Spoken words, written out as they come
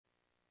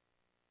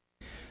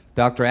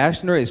Dr.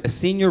 Aschner is a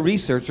senior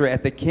researcher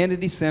at the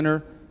Kennedy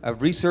Center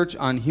of Research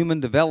on Human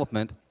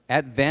Development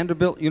at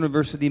Vanderbilt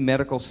University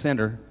Medical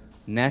Center,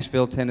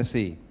 Nashville,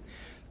 Tennessee.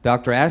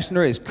 Dr.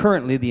 Aschner is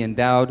currently the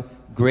endowed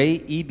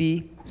Gray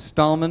E.B.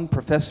 Stallman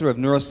Professor of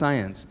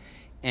Neuroscience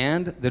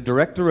and the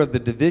Director of the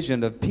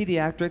Division of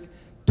Pediatric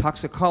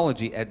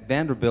Toxicology at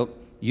Vanderbilt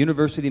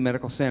University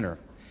Medical Center.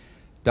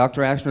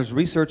 Dr. Aschner's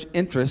research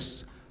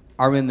interests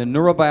are in the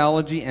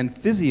neurobiology and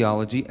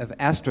physiology of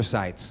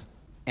astrocytes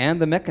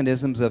and the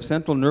mechanisms of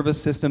central nervous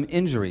system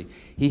injury.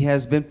 He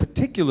has been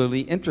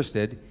particularly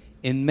interested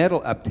in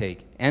metal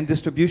uptake and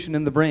distribution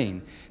in the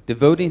brain,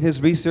 devoting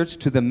his research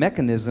to the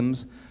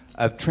mechanisms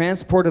of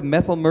transport of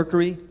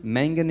methylmercury,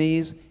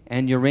 manganese,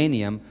 and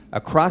uranium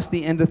across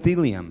the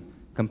endothelium,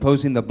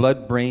 composing the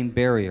blood-brain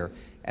barrier,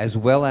 as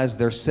well as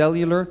their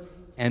cellular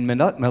and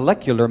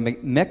molecular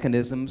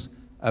mechanisms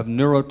of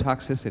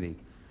neurotoxicity.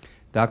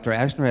 Dr.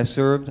 Aschner has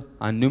served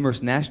on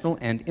numerous national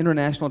and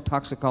international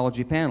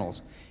toxicology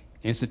panels: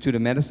 Institute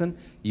of Medicine,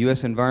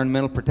 U.S.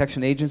 Environmental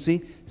Protection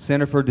Agency,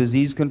 Center for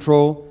Disease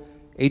Control,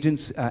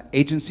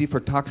 Agency for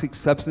Toxic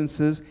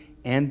Substances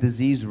and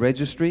Disease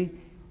Registry,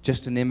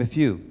 just to name a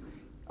few.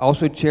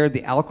 Also chaired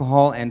the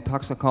Alcohol and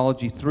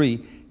Toxicology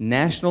 3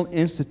 National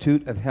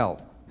Institute of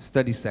Health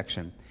Study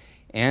Section,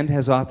 and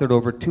has authored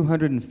over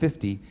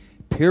 250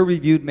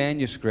 peer-reviewed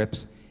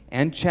manuscripts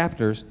and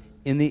chapters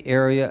in the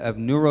area of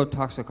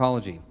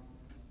neurotoxicology.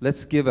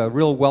 Let's give a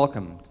real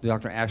welcome to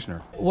Dr.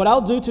 Aschner. What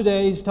I'll do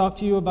today is talk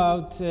to you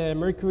about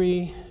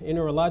mercury in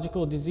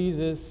neurological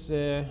diseases.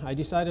 I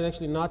decided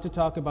actually not to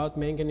talk about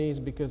manganese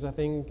because I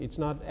think it's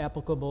not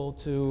applicable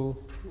to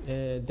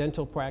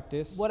dental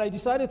practice. What I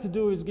decided to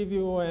do is give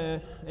you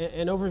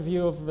an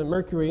overview of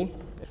mercury.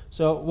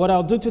 So what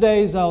I'll do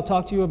today is I'll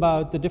talk to you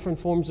about the different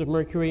forms of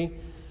mercury,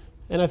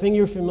 and I think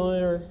you're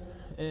familiar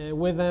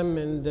with them,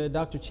 and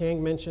Dr.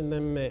 Chang mentioned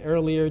them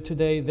earlier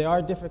today. There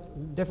are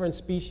different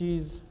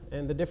species,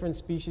 and the different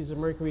species of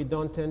mercury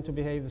don't tend to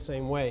behave the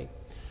same way.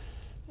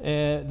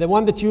 The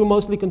one that you're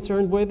mostly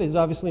concerned with is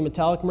obviously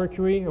metallic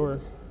mercury, or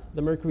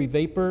the mercury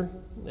vapor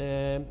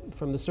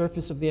from the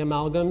surface of the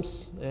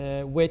amalgams,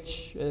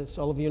 which, as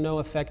all of you know,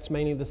 affects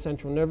mainly the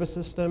central nervous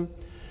system.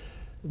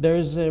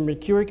 There's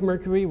mercuric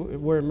mercury,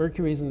 where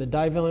mercury is in the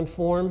divalent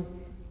form.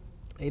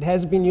 It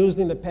has been used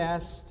in the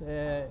past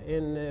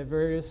in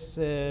various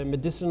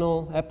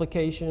medicinal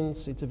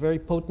applications. It's a very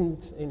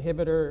potent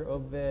inhibitor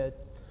of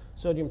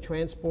sodium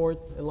transport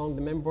along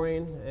the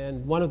membrane,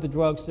 and one of the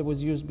drugs that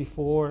was used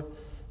before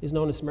is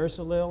known as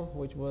Mercury,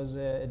 which was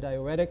a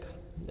diuretic.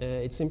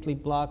 It simply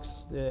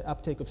blocks the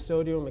uptake of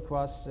sodium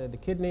across the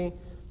kidney,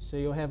 so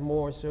you'll have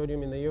more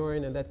sodium in the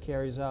urine, and that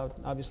carries out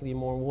obviously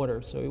more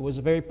water. So it was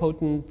a very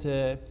potent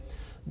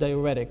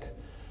diuretic.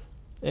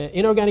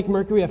 Inorganic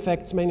mercury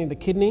affects mainly the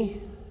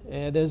kidney.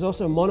 There's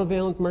also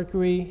monovalent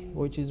mercury,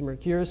 which is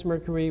mercurous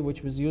mercury,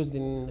 which was used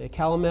in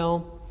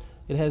calomel.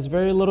 It has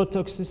very little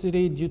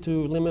toxicity due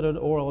to limited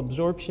oral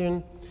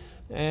absorption.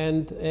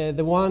 And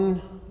the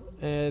one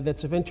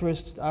that's of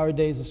interest our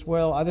days as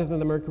well, other than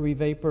the mercury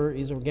vapor,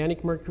 is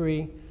organic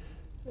mercury.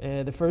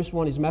 The first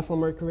one is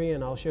methylmercury,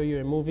 and I'll show you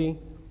a movie.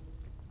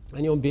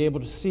 And you'll be able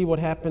to see what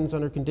happens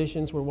under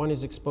conditions where one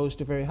is exposed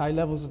to very high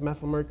levels of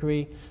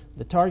methylmercury.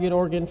 The target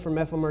organ for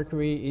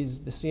methylmercury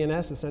is the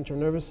CNS, the central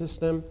nervous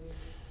system.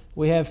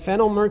 We have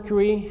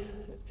phenylmercury,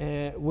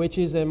 which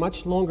is a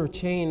much longer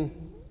chain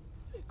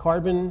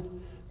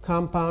carbon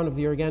compound of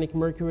the organic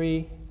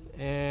mercury,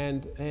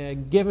 and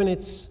given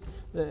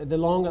the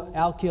long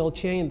alkyl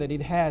chain that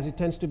it has, it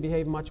tends to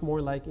behave much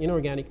more like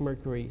inorganic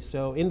mercury.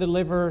 So in the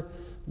liver,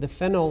 the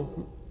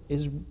phenyl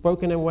is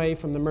broken away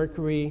from the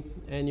mercury,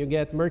 and you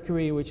get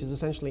mercury, which is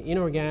essentially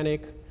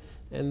inorganic,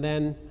 and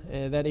then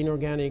that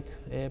inorganic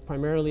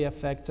primarily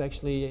affects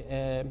actually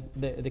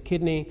the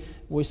kidney,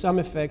 with some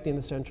effect in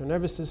the central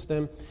nervous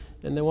system.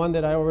 And the one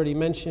that I already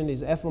mentioned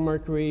is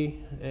ethylmercury,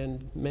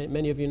 and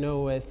many of you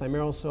know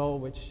thimerosal,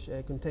 which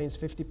contains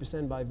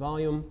 50% by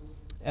volume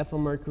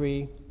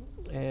ethylmercury.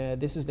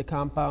 This is the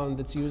compound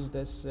that's used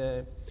as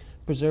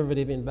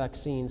preservative in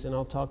vaccines, and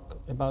I'll talk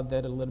about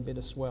that a little bit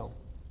as well.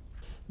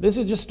 This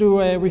is just to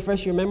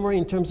refresh your memory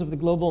in terms of the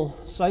global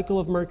cycle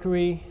of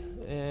mercury.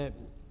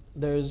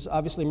 There's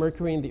obviously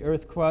mercury in the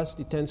earth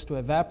crust. It tends to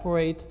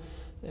evaporate.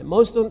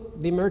 Most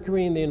of the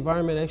mercury in the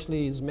environment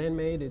actually is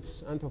man-made.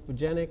 It's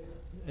anthropogenic.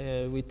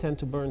 We tend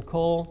to burn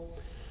coal.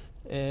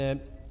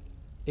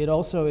 It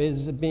also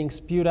is being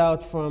spewed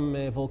out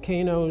from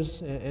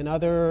volcanoes and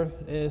other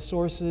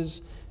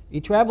sources.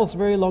 It travels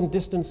very long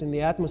distance in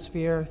the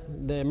atmosphere.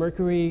 The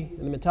mercury,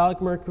 the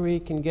metallic mercury,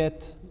 can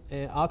get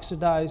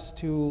oxidized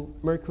to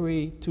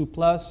mercury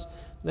 2+.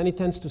 Then it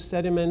tends to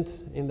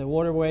sediment in the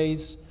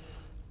waterways.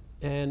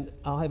 And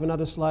I'll have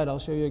another slide. I'll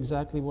show you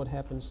exactly what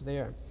happens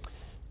there.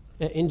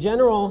 In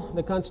general,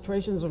 the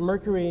concentrations of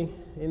mercury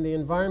in the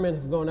environment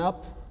have gone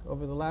up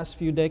over the last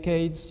few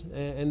decades.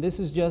 And this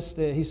is just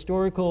a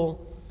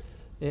historical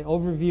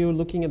overview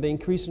looking at the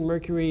increase in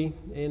mercury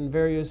in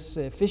various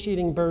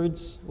fish-eating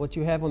birds. What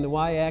you have on the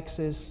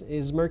y-axis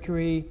is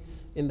mercury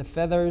in the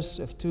feathers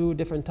of two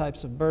different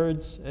types of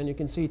birds, and you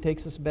can see it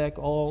takes us back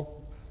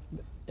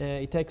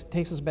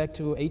takes us back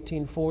to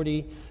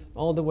 1840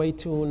 all the way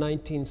to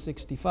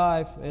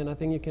 1965, and I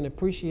think you can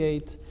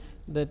appreciate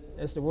that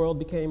as the world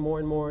became more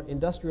and more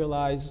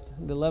industrialized,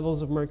 the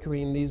levels of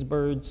mercury in these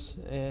birds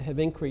have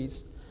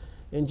increased.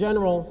 In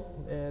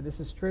general, this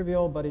is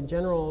trivial, but in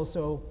general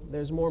also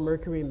there's more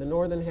mercury in the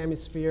northern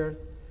hemisphere,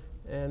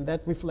 and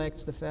that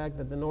reflects the fact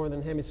that the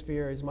northern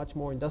hemisphere is much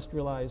more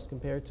industrialized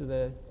compared to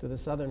the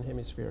southern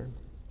hemisphere.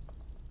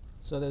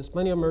 So there's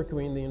plenty of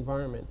mercury in the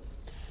environment.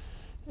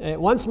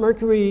 Once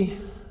mercury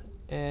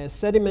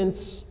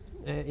sediments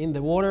in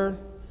the water,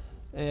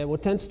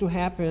 what tends to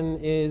happen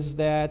is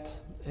that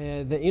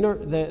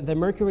the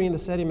mercury in the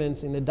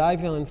sediments in the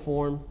divalent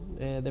form,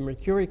 the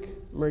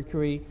mercuric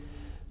mercury,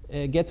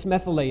 gets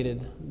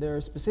methylated. There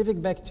are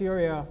specific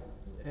bacteria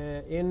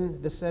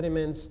in the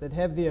sediments that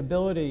have the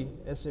ability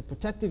as a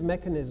protective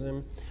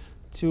mechanism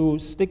to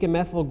stick a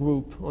methyl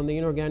group on the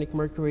inorganic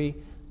mercury.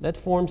 That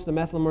forms the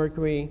methyl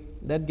mercury.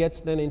 That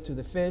gets then into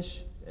the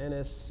fish,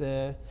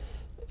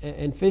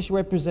 and fish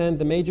represent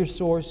the major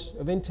source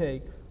of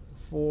intake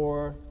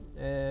for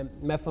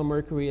methyl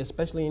mercury,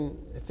 especially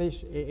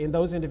in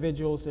those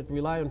individuals that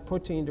rely on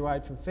protein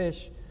derived from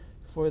fish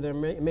for their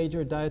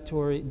major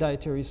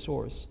dietary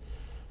source.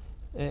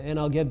 And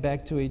I'll get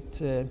back to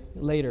it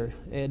later.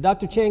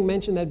 Dr. Chang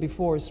mentioned that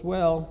before as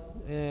well.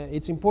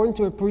 It's important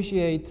to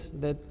appreciate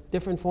that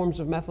different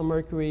forms of methyl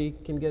mercury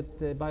can get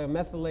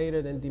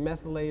biomethylated and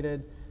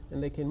demethylated,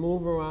 and they can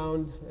move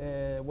around.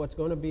 What's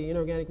going to be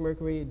inorganic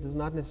mercury does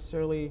not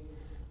necessarily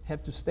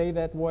have to stay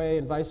that way,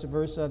 and vice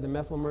versa. The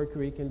methyl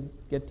mercury can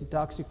get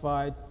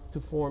detoxified to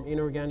form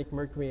inorganic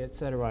mercury,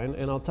 etc.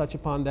 And I'll touch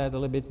upon that a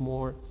little bit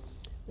more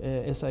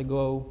as I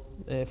go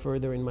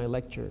further in my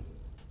lecture.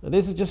 Now,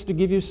 this is just to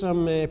give you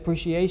some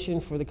appreciation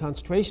for the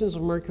concentrations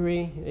of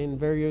mercury in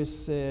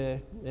various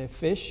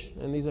fish,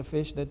 and these are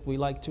fish that we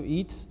like to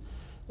eat: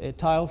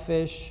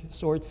 tilefish,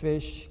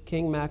 swordfish,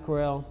 king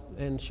mackerel,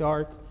 and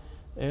shark.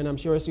 And I'm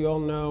sure, as you all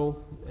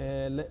know,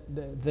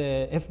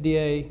 the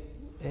FDA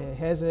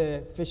has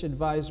a fish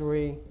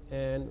advisory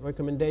and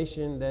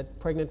recommendation that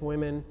pregnant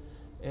women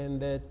and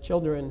that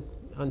children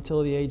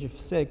until the age of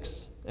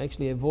 6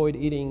 actually avoid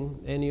eating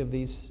any of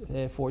these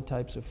 4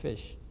 types of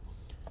fish.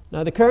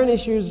 Now, the current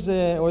issues,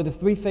 or the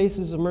 3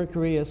 faces of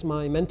mercury, as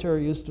my mentor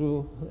used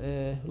to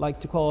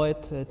like to call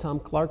it, Tom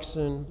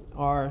Clarkson,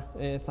 are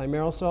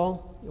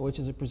thimerosal, which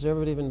is a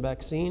preservative and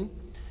vaccine.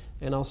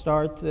 And I'll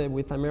start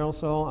with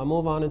thimerosal. I'll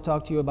move on and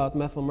talk to you about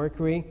methyl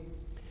mercury.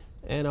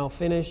 And I'll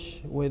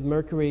finish with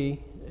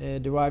mercury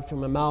derived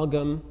from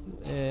amalgam,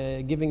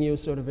 giving you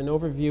sort of an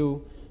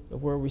overview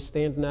of where we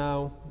stand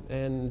now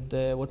and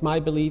what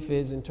my belief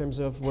is in terms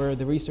of where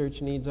the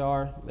research needs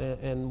are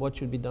and what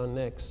should be done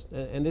next.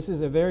 And this is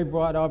a very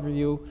broad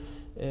overview.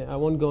 I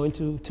won't go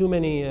into too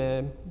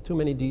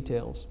many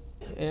details.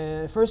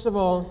 First of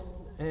all,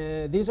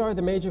 these are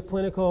the major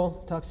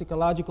clinical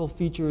toxicological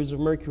features of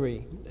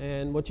mercury.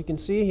 And what you can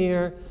see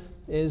here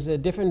is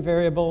different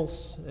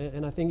variables,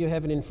 and I think you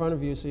have it in front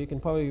of you, so you can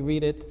probably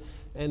read it,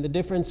 and the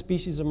different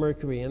species of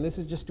mercury. And this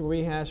is just to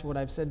rehash what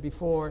I've said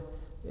before,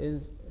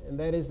 and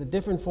that is the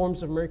different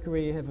forms of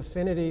mercury have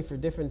affinity for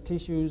different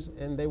tissues,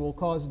 and they will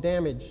cause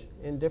damage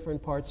in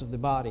different parts of the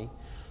body.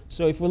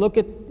 So if we look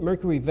at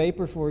mercury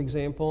vapor, for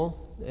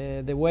example,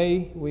 the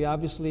way we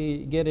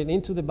obviously get it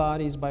into the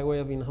body is by way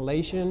of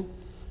inhalation.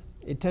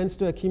 It tends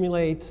to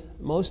accumulate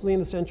mostly in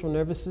the central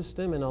nervous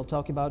system, and I'll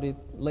talk about it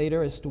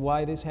later as to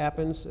why this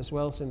happens, as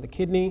well as in the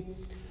kidney.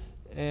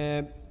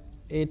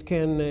 It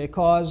can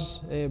cause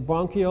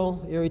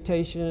bronchial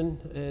irritation,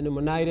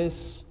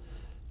 pneumonitis,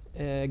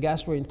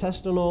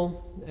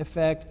 gastrointestinal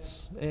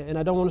effects, and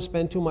I don't want to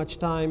spend too much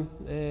time.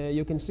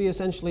 You can see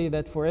essentially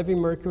that for every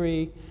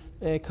mercury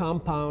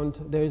compound,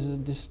 there's a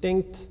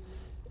distinct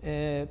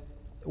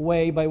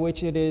way by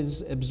which it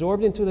is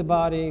absorbed into the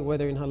body,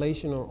 whether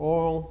inhalation or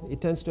oral.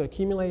 It tends to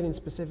accumulate in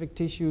specific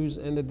tissues,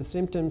 and that the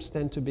symptoms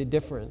tend to be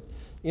different.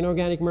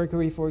 Inorganic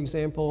mercury, for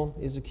example,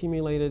 is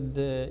accumulated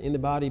in the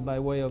body by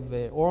way of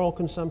oral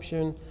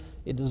consumption.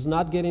 It does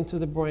not get into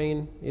the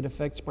brain. It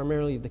affects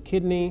primarily the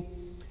kidney.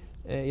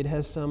 It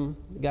has some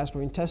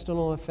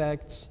gastrointestinal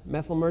effects.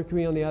 Methyl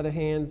mercury, on the other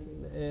hand,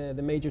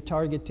 the major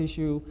target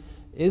tissue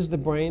is the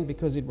brain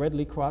because it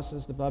readily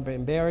crosses the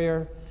blood-brain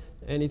barrier,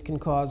 and it can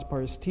cause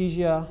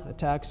paresthesia,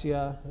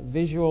 ataxia,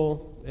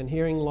 visual and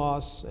hearing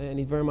loss, and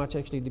it very much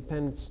actually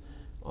depends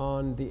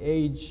on the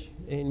age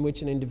in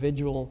which an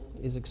individual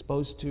is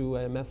exposed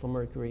to methyl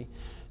mercury.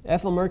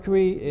 Ethyl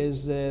mercury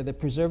is the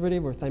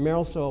preservative, or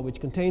thimerosal, which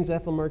contains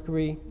ethyl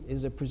mercury,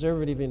 is a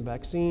preservative in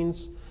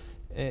vaccines.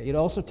 It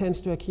also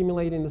tends to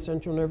accumulate in the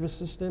central nervous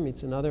system.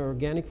 It's another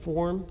organic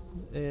form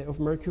of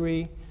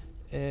mercury,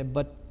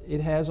 but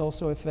it has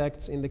also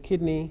effects in the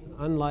kidney,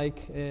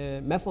 unlike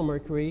methyl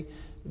mercury,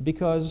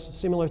 because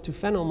similar to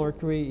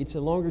phenylmercury, it's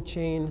a longer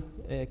chain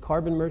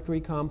carbon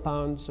mercury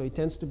compound, so it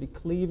tends to be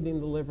cleaved in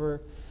the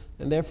liver,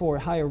 and therefore a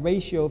higher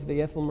ratio of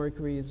the ethyl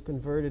mercury is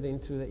converted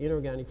into the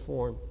inorganic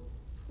form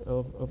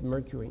of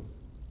mercury.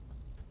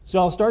 So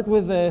I'll start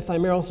with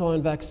thimerosal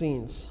and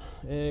vaccines.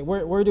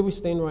 Where do we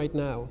stand right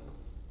now?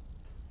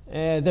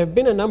 There have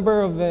been a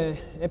number of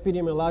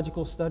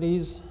epidemiological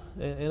studies,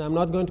 and I'm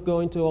not going to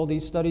go into all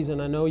these studies,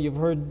 and I know you've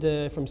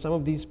heard from some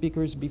of these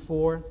speakers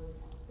before.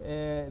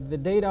 The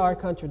data are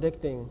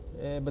contradicting,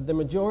 but the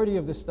majority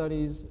of the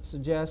studies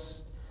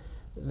suggest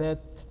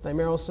that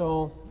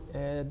thimerosal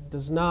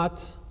does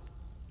not,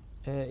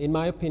 in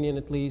my opinion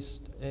at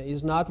least,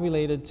 is not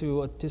related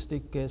to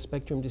autistic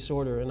spectrum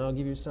disorder, and I'll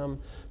give you some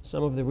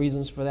of the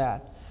reasons for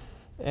that.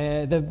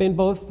 There have been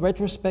both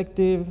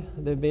retrospective,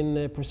 there have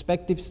been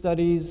prospective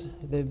studies,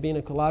 there have been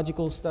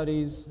ecological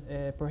studies.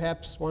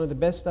 Perhaps one of the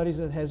best studies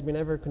that has been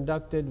ever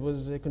conducted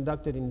was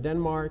conducted in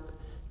Denmark,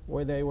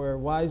 where they were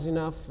wise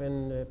enough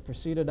and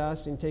preceded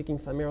us in taking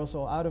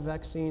thimerosal out of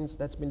vaccines.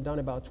 That's been done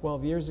about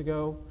 12 years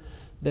ago.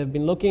 They've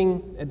been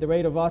looking at the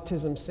rate of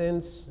autism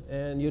since,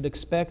 and you'd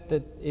expect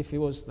that if it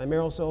was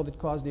thimerosal that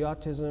caused the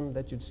autism,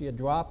 that you'd see a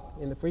drop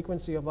in the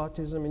frequency of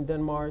autism in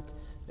Denmark,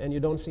 and you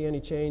don't see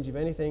any change. If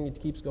anything, it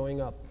keeps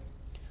going up.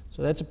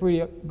 So that's a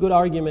pretty good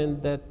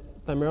argument that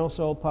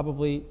thimerosal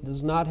probably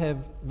does not have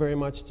very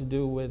much to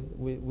do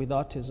with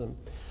autism.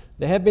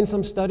 There have been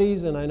some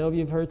studies, and I know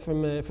you've heard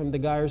from the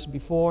Geyers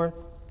before,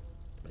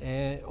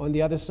 on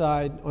the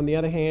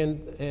other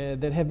hand,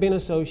 that have been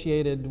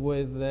associated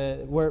with,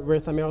 where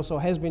thimerosal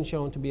has been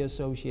shown to be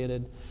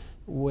associated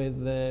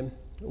with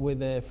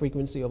the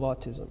frequency of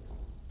autism.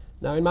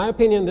 Now, in my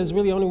opinion, there's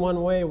really only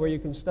one way where you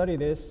can study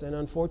this, and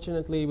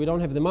unfortunately, we don't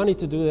have the money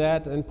to do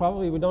that, and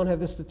probably we don't have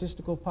the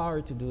statistical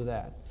power to do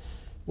that.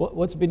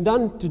 What's been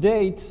done to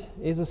date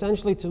is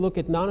essentially to look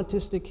at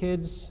non-autistic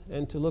kids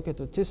and to look at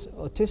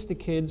autistic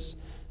kids,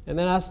 and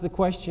then ask the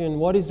question,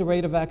 what is the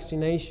rate of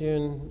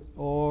vaccination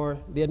or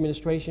the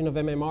administration of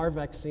MMR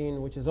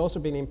vaccine, which has also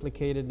been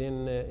implicated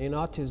in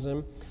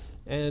autism,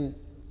 and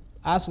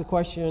ask the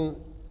question,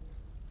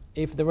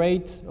 if the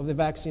rate of the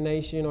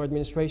vaccination or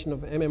administration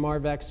of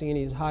MMR vaccine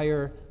is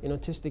higher in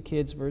autistic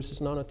kids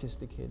versus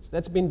non-autistic kids.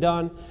 That's been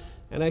done,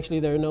 and actually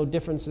there are no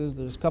differences.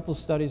 There's a couple of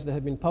studies that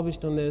have been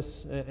published on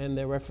this, and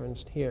they're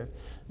referenced here.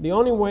 The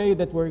only way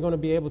that we're going to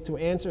be able to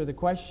answer the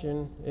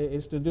question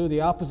is to do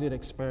the opposite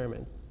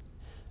experiment,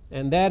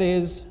 and that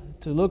is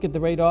to look at the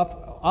rate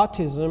of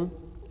autism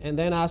and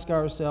then ask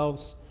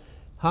ourselves,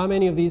 how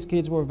many of these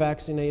kids were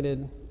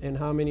vaccinated and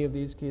how many of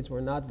these kids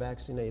were not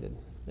vaccinated?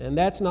 And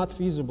that's not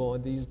feasible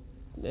at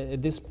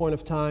this point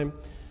of time.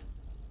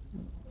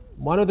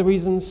 One of the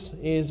reasons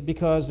is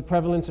because the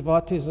prevalence of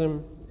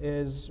autism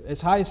is,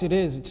 as high as it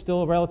is, it's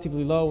still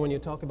relatively low when you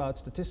talk about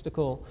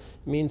statistical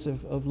means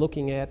of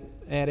looking at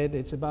it.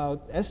 It's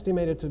about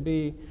estimated to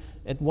be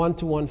at 1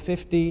 to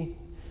 150.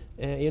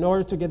 In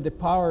order to get the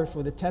power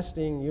for the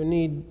testing, you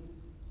need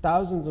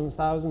thousands and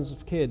thousands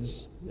of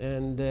kids,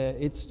 and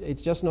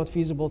it's just not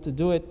feasible to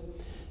do it.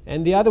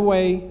 And the other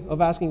way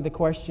of asking the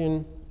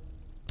question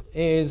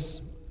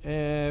is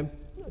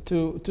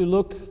to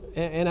look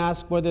and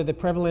ask whether the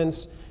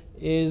prevalence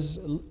is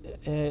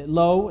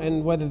low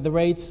and whether the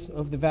rates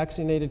of the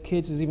vaccinated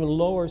kids is even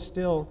lower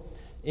still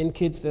in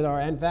kids that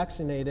are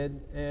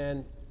unvaccinated.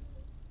 And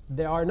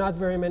there are not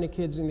very many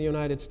kids in the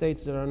United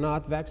States that are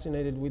not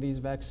vaccinated with these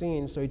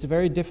vaccines, so it's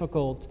very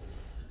difficult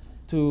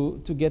to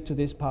get to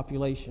this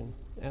population.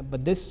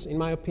 But this, in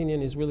my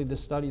opinion, is really the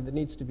study that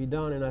needs to be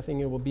done, and I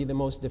think it will be the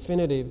most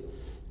definitive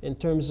in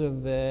terms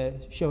of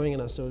showing an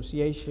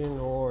association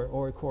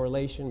or a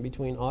correlation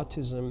between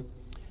autism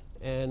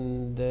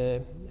and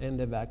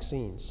the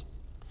vaccines.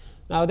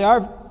 Now, there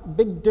are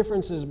big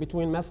differences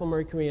between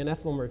methylmercury and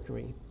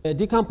ethylmercury.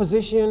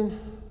 Decomposition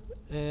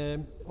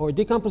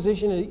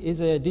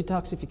is a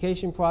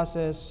detoxification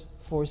process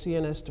for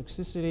CNS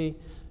toxicity,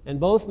 and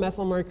both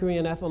methylmercury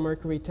and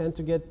ethylmercury tend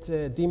to get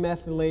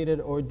demethylated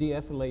or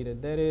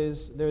deethylated. That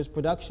is, there's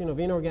production of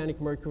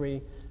inorganic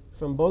mercury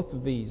from both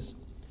of these.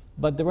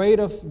 But the rate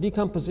of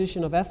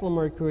decomposition of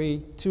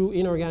ethylmercury to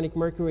inorganic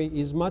mercury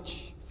is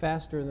much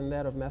faster than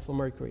that of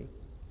methylmercury.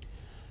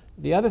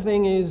 The other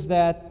thing is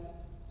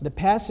that the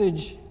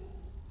passage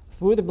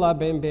through the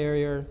blood-brain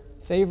barrier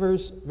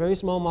favors very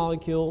small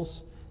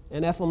molecules,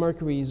 and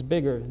ethylmercury is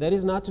bigger. That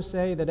is not to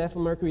say that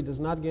ethylmercury does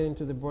not get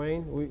into the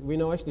brain. We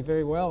know actually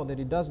very well that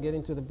it does get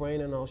into the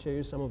brain, and I'll show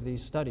you some of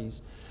these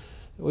studies.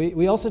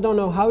 We also don't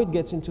know how it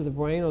gets into the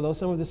brain, although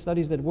some of the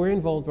studies that we're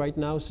involved right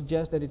now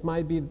suggest that it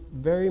might be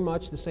very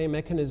much the same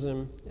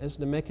mechanism as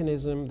the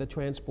mechanism that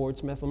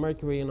transports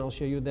methylmercury, and I'll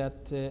show you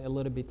that a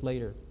little bit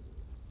later.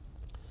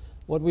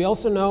 What we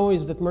also know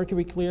is that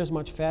mercury clears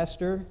much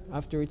faster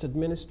after it's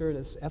administered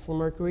as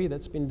ethylmercury.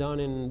 That's been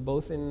done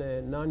both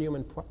in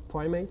non-human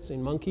primates,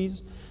 in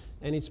monkeys,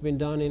 and it's been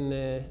done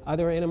in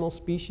other animal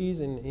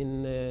species,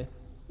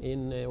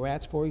 in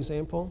rats, for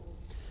example.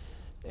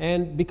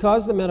 And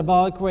because the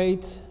metabolic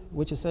rate,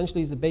 which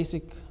essentially is the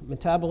basic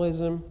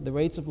metabolism, the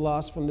rates of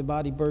loss from the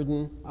body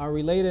burden, are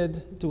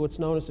related to what's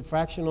known as the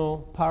fractional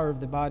power of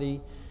the body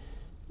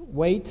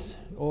weight,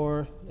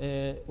 or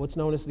what's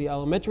known as the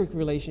allometric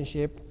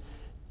relationship,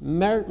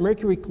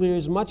 mercury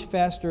clears much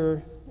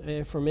faster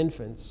from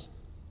infants.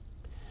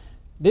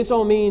 This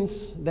all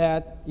means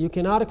that you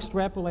cannot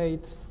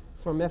extrapolate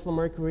from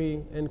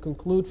methylmercury and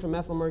conclude from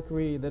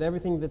methylmercury that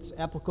everything that's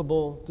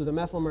applicable to the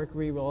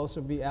methylmercury will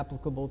also be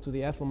applicable to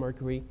the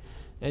ethylmercury.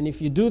 And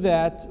if you do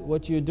that,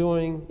 what you're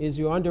doing is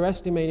you're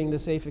underestimating the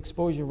safe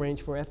exposure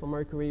range for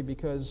ethylmercury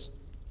because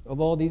of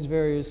all these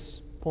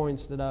various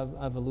points that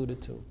I've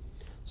alluded to.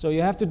 So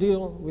you have to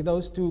deal with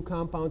those two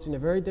compounds in a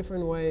very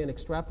different way, and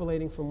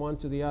extrapolating from one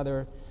to the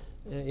other,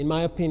 in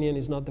my opinion,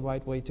 is not the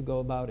right way to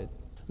go about it.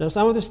 Now,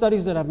 some of the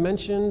studies that I've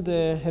mentioned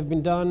have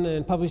been done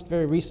and published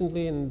very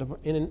recently in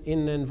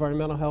an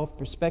environmental health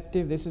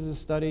perspective. This is a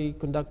study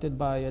conducted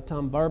by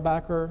Tom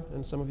Barbacher,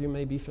 and some of you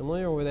may be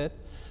familiar with it.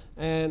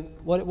 And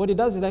what it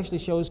does, it actually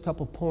shows a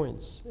couple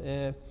points.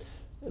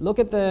 Look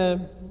at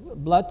the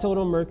blood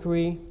total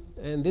mercury,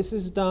 and this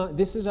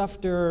is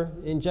after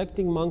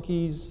injecting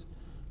monkeys,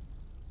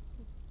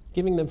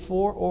 giving them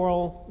 4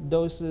 oral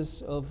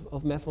doses of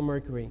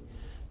methylmercury.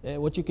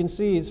 What you can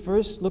see is,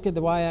 first look at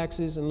the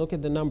y-axis and look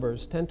at the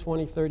numbers, 10,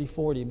 20, 30,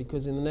 40,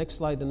 because in the next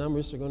slide the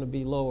numbers are going to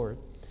be lower.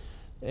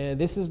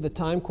 This is the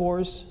time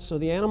course. So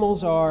the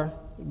animals are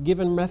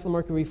given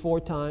methylmercury 4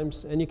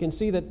 times, and you can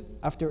see that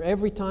after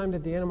every time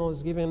that the animal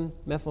is given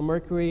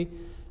methylmercury,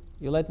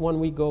 you let 1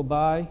 week go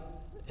by.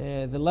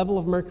 The level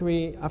of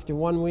mercury after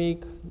 1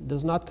 week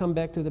does not come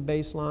back to the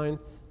baseline.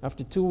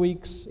 After 2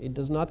 weeks, it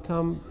does not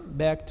come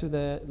back to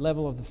the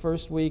level of the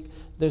first week.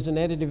 There's an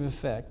additive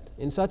effect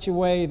in such a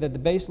way that the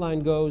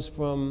baseline goes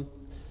from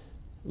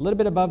a little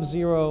bit above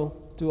 0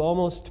 to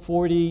almost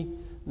 40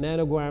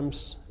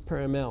 nanograms per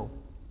ml.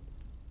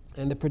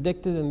 And the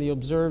predicted and the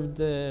observed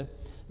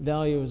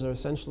values are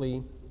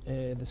essentially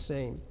the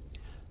same.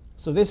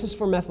 So this is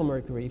for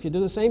methylmercury. If you do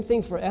the same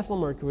thing for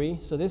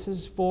ethylmercury, so this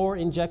is 4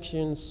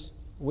 injections,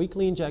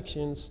 weekly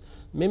injections,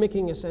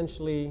 mimicking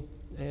essentially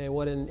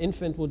what an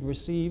infant would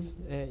receive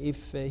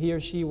if he or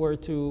she were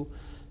to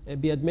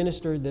be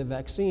administered the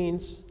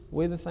vaccines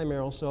with a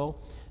thimerosal.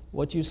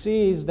 What you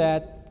see is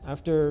that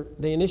after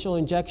the initial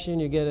injection,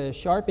 you get a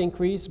sharp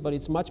increase, but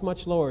it's much,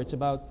 much lower. It's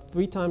about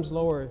 3 times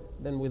lower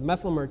than with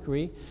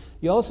methylmercury.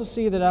 You also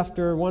see that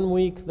after 1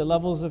 week, the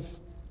levels of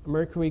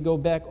mercury go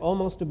back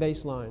almost to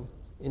baseline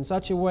in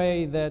such a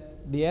way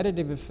that the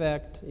additive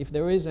effect, if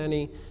there is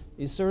any,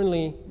 is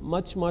certainly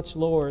much, much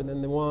lower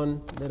than the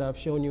one that I've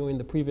shown you in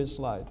the previous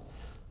slide.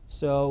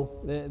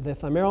 So the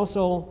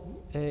thimerosal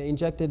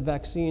injected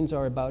vaccines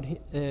are about,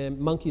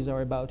 monkeys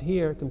are about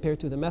here compared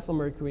to the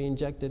methylmercury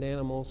injected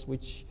animals,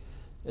 which,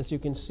 as you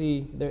can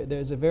see,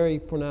 there's a very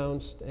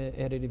pronounced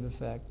additive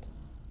effect.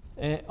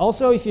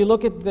 Also, if you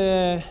look at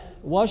the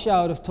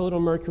washout of total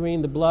mercury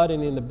in the blood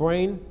and in the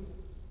brain,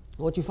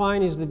 what you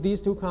find is that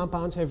these two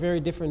compounds have very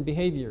different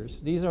behaviors.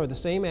 These are the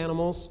same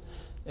animals,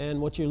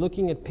 and what you're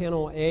looking at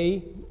panel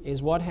A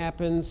is what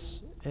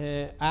happens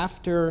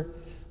after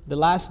the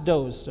last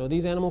dose. So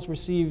these animals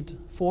received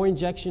 4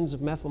 injections of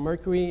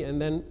methylmercury, and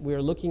then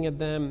we're looking at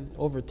them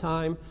over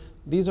time.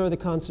 These are the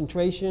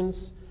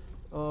concentrations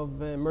of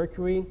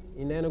mercury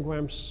in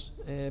nanograms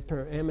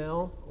per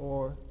ml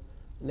or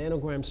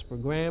nanograms per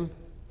gram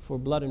for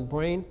blood and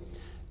brain.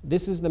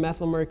 This is the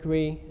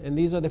methylmercury, and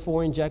these are the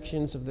 4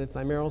 injections of the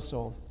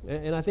thimerosal.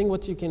 And I think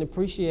what you can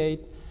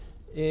appreciate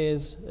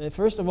is,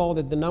 first of all,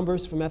 that the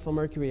numbers for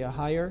methylmercury are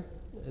higher.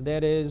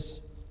 That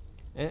is,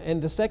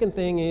 and the second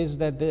thing is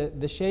that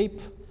the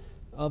shape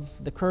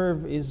of the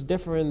curve is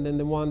different than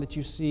the one that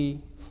you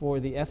see for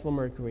the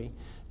ethylmercury.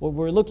 What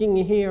we're looking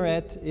here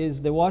at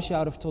is the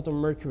washout of total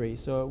mercury.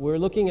 So we're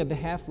looking at the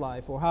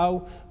half-life, or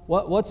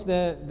what's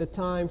the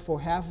time for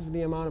half of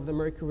the amount of the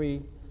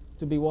mercury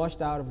to be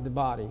washed out of the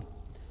body.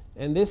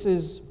 And this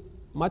is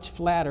much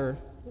flatter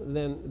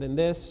than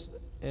this,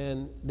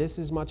 and this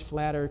is much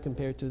flatter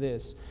compared to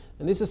this.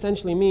 And this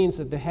essentially means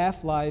that the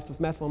half-life of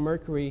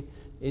methylmercury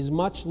is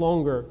much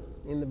longer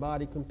in the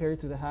body compared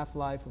to the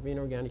half-life of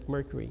inorganic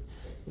mercury.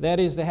 That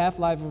is, the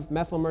half-life of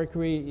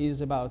methylmercury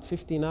is about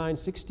 59,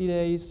 60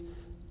 days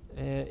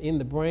in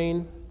the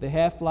brain. The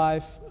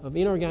half-life of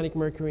inorganic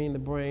mercury in the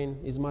brain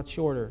is much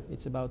shorter.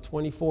 It's about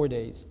 24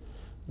 days.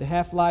 The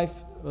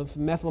half-life of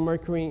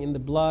methylmercury in the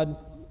blood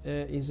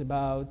is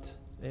about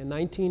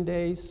 19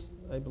 days,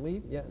 I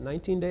believe. Yeah,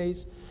 19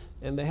 days.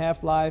 And the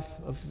half-life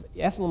of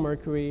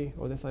ethylmercury,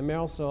 or the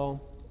thimerosal,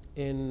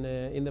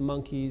 in the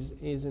monkeys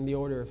is in the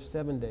order of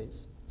 7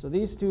 days. So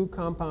these two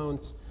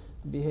compounds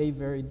behave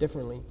very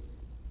differently.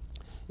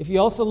 If you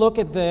also look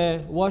at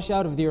the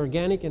washout of the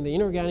organic and the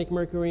inorganic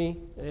mercury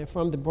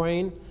from the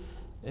brain,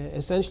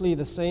 essentially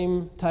the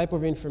same type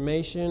of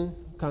information,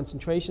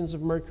 concentrations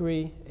of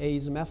mercury. A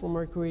is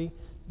methylmercury,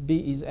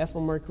 B is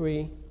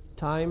ethylmercury,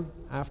 time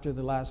after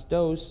the last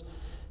dose.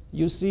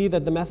 You see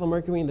that the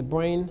methylmercury in the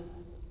brain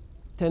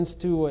tends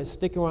to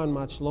stick around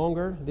much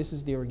longer. This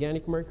is the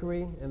organic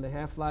mercury, and the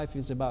half-life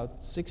is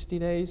about 60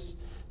 days.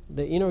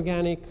 The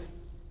inorganic,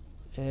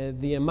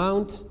 the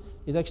amount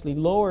is actually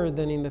lower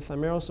than in the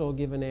thimerosal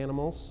given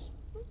animals,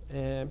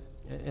 and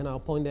I'll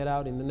point that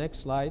out in the next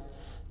slide.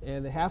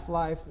 The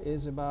half-life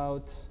is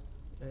about,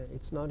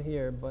 it's not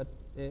here, but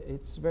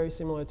it's very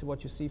similar to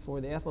what you see for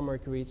the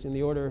ethylmercury. It's in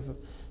the order of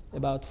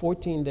about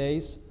 14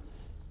 days.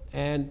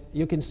 And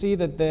you can see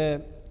that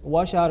the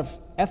washout of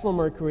ethyl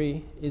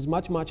mercury is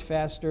much, much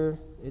faster.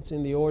 It's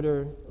in the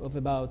order of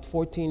about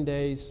 14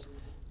 days.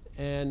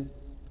 And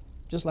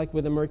just like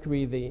with the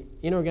mercury, the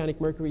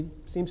inorganic mercury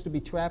seems to be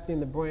trapped in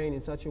the brain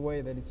in such a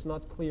way that it's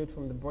not cleared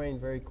from the brain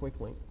very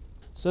quickly.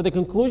 So the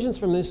conclusions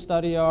from this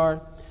study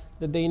are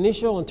that the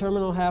initial and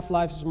terminal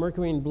half-lives of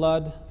mercury in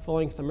blood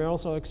following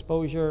thimerosal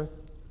exposure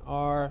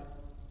are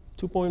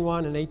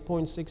 2.1 and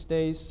 8.6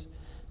 days.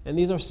 And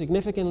these are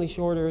significantly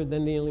shorter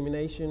than the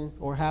elimination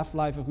or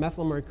half-life of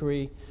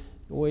methylmercury,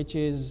 which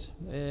is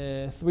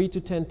 3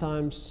 to 10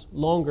 times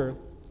longer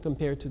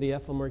compared to the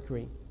ethyl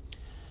mercury.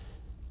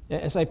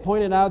 As I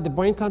pointed out, the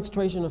brain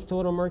concentration of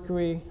total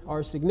mercury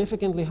are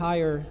significantly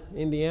higher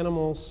in the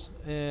animals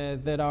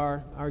that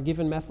are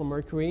given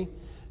methylmercury,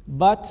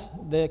 but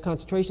the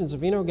concentrations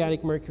of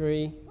inorganic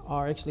mercury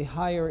are actually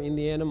higher in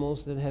the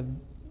animals that have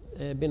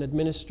been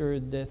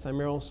administered the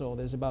thimerosal.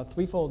 There's about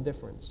threefold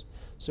difference.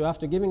 So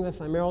after giving the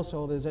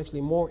thimerosal, there's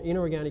actually more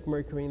inorganic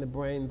mercury in the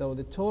brain, though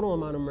the total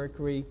amount of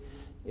mercury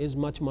is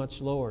much,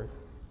 much lower.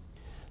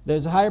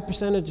 There's a higher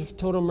percentage of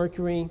total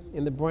mercury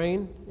in the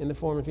brain in the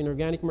form of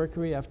inorganic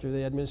mercury after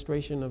the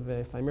administration of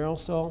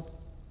thimerosal.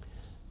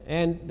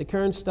 And the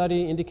current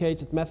study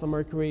indicates that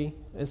methylmercury,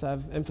 as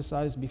I've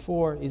emphasized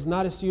before, is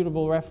not a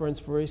suitable reference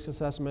for risk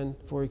assessment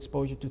for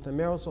exposure to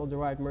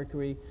thimerosal-derived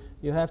mercury.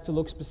 You have to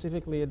look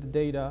specifically at the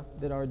data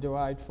that are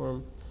derived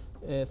from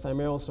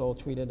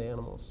thimerosal-treated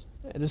animals.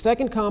 The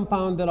second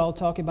compound that I'll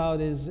talk about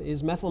is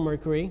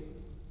methylmercury.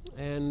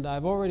 And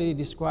I've already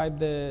described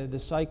the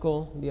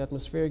cycle, the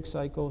atmospheric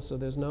cycle, so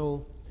there's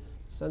no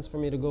sense for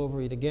me to go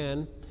over it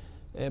again.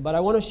 But I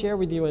want to share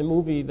with you a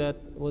movie that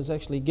was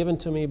actually given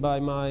to me by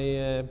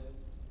my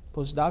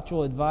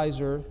postdoctoral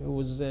advisor, who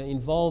was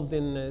involved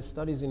in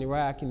studies in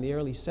Iraq in the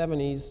early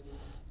 70s,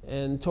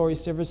 and Tori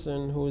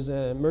Siversen, who was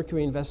a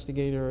mercury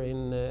investigator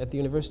at the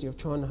University of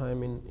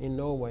Trondheim in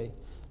Norway.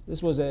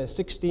 This was a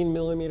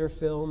 16-millimeter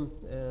film,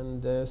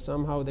 and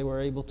somehow they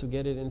were able to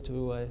get it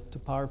into to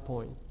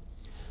PowerPoint.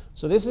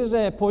 So this is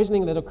a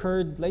poisoning that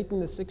occurred late in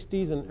the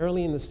 60s and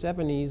early in the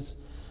 70s,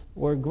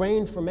 where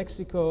grain from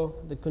Mexico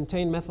that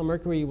contained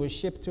methylmercury was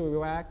shipped to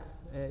Iraq.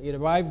 It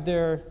arrived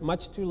there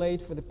much too late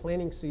for the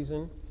planting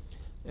season.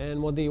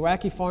 And what the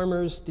Iraqi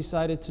farmers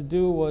decided to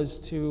do was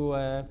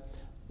to,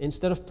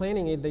 instead of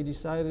planting it, they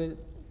decided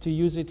to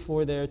use it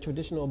for their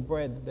traditional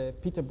bread, the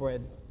pita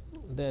bread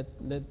that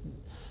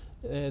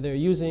they're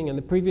using. And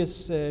the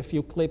previous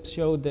few clips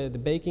showed the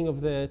baking of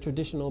the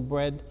traditional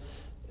bread.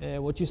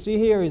 What you see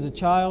here is a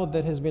child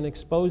that has been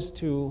exposed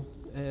to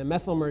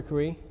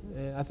methylmercury.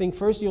 I think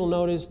first you'll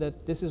notice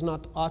that this is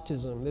not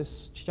autism.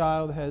 This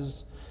child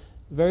has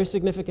very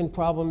significant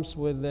problems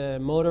with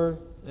motor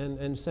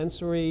and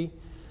sensory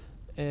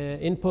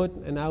input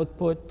and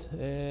output.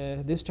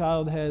 This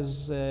child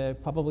has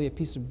probably a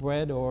piece of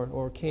bread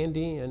or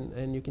candy,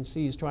 and you can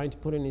see he's trying to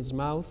put it in his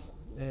mouth,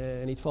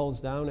 and it falls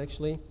down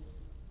actually.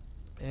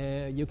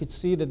 You could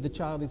see that the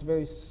child is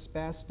very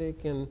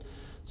spastic and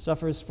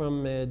suffers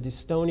from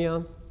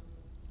dystonia.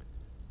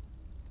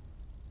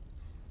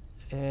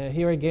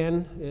 Here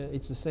again,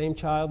 it's the same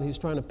child. He's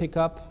trying to pick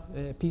up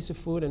a piece of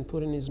food and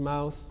put it in his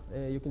mouth.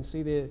 You can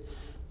see the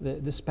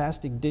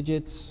spastic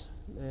digits,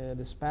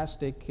 the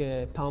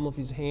spastic palm of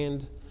his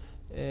hand.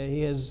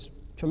 He has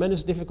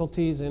tremendous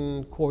difficulties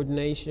in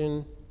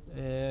coordination.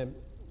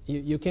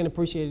 You can't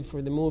appreciate it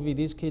for the movie.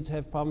 These kids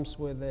have problems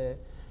with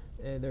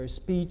their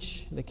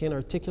speech. They can't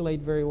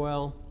articulate very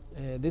well.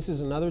 This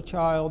is another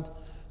child.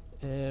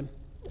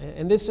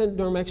 And this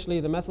syndrome, actually,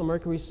 the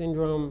methylmercury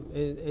syndrome,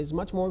 is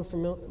much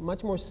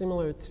more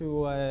similar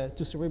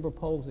to cerebral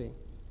palsy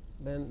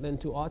than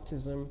to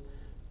autism,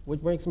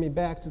 which brings me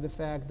back to the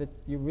fact that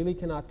you really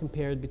cannot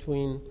compare it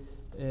between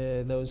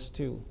those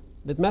two.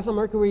 That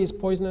methylmercury is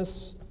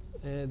poisonous,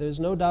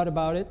 there's no doubt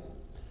about it.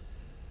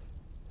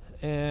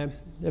 There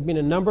have been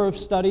a number of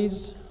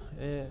studies.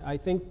 I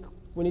think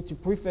we need to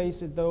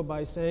preface it, though,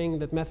 by saying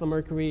that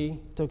methylmercury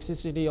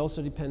toxicity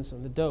also depends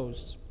on the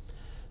dose.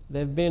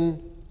 There have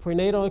been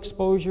prenatal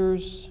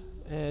exposures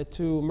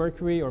to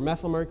mercury or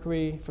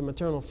methylmercury from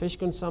maternal fish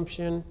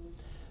consumption,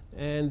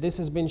 and this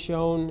has been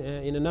shown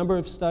in a number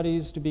of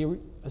studies to be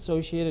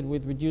associated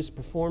with reduced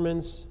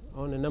performance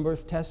on a number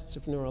of tests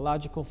of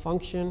neurological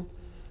function,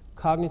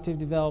 cognitive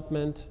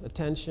development,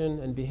 attention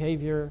and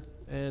behavior,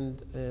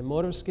 and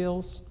motor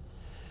skills.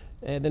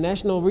 The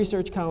National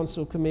Research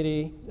Council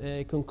Committee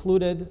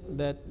concluded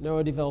that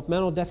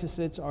neurodevelopmental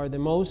deficits are the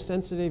most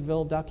sensitive,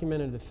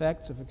 well-documented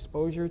effects of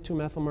exposure to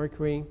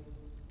methylmercury.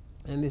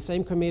 And the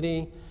same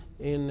committee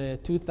in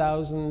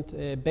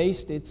 2000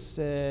 based its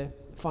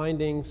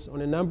findings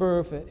on a number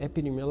of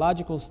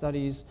epidemiological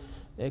studies.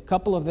 A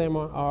couple of them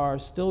are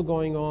still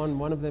going on,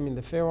 one of them in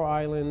the Faroe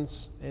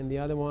Islands and the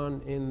other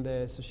one in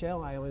the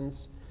Seychelles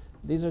Islands.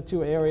 These are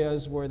two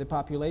areas where the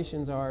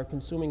populations are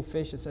consuming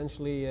fish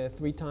essentially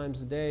 3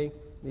 times a day.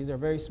 These are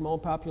very small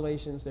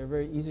populations. They're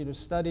very easy to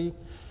study,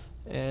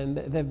 and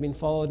they've been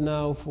followed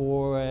now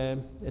for,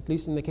 at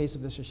least in the case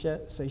of the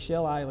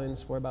Seychelles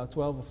Islands, for about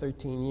 12 or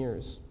 13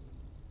 years.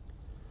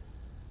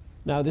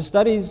 Now, the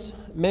studies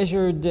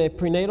measured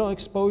prenatal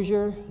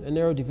exposure and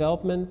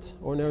neurodevelopment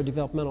or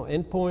neurodevelopmental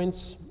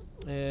endpoints,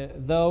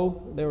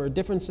 though there were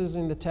differences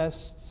in the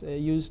tests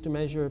used to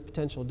measure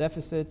potential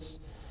deficits.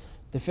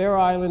 The Faroe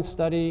Islands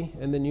study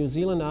and the New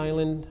Zealand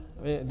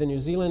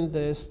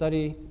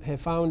study have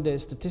found a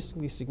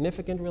statistically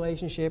significant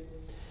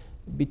relationship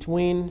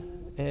between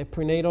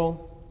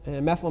prenatal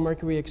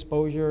methylmercury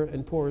exposure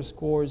and poorer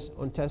scores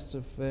on tests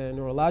of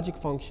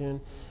neurologic function,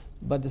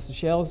 but the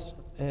Seychelles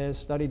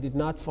study did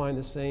not find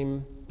the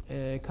same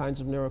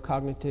kinds of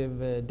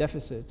neurocognitive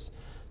deficits.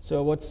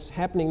 So what's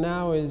happening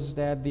now is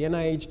that the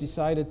NIH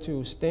decided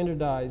to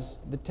standardize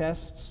the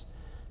tests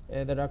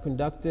that are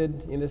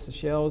conducted in the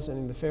Seychelles and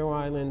in the Faroe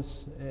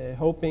Islands,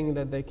 hoping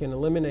that they can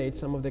eliminate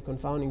some of the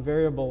confounding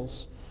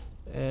variables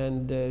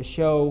and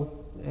show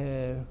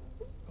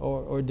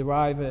or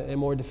derive a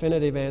more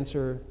definitive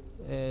answer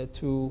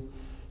to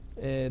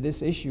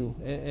this issue.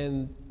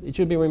 And it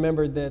should be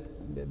remembered that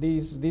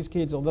these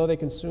kids, although they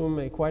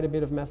consume quite a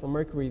bit of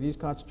methylmercury, these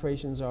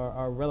concentrations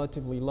are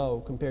relatively low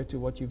compared to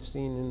what you've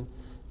seen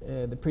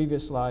in the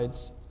previous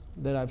slides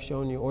that I've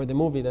shown you, or the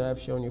movie that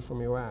I've shown you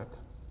from Iraq.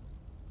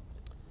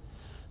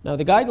 Now,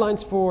 the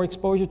guidelines for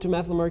exposure to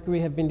methylmercury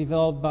have been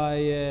developed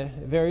by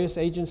various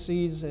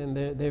agencies, and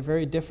they're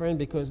very different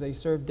because they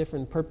serve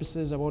different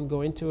purposes. I won't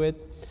go into it.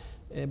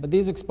 But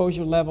these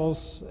exposure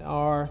levels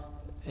are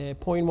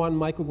 0.1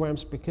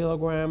 micrograms per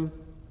kilogram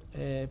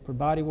per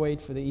body weight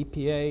for the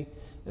EPA,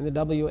 and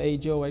the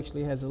WHO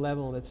actually has a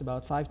level that's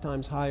about 5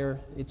 times higher.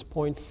 It's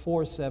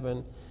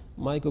 0.47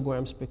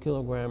 micrograms per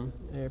kilogram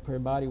per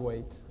body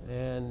weight.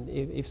 And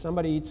if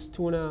somebody eats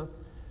tuna,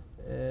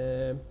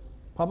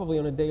 probably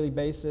on a daily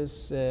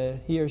basis,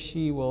 he or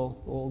she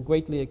will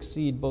greatly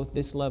exceed both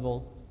this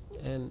level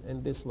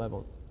and this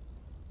level.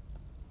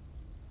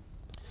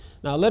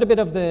 Now, a little bit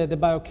of the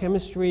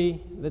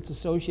biochemistry that's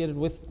associated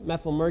with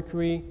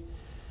methylmercury.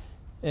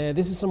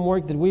 This is some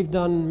work that we've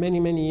done many,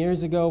 many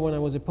years ago when I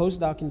was a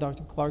postdoc in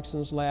Dr.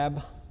 Clarkson's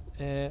lab.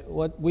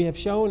 What we have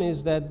shown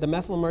is that the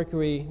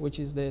methylmercury, which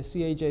is the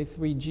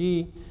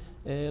CHA3G,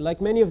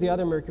 like many of the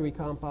other mercury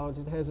compounds,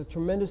 it has a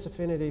tremendous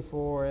affinity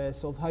for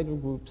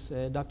sulfhydryl groups.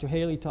 Dr.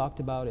 Haley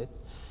talked about it.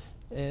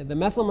 The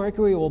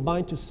methylmercury will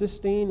bind to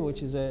cysteine,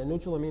 which is a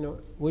neutral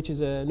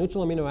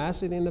amino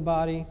acid in the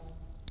body.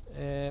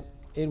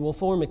 It will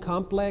form a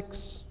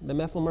complex, the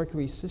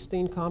methylmercury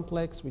cysteine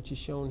complex, which is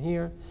shown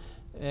here.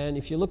 And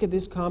if you look at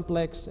this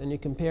complex and you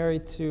compare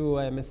it to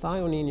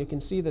methionine, you can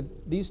see that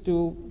these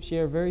two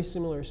share very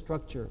similar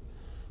structure.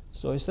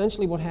 So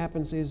essentially what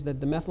happens is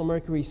that the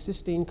methylmercury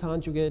cysteine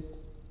conjugate,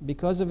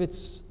 because of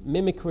its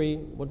mimicry,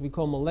 what we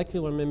call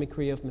molecular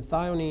mimicry of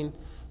methionine,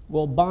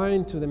 will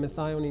bind to the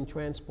methionine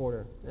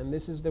transporter. And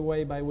this is the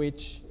way by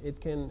which it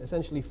can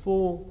essentially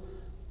fool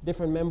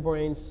different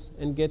membranes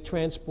and get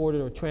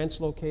transported or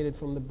translocated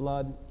from the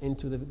blood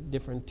into the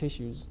different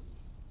tissues.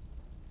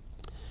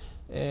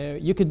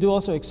 You could do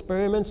also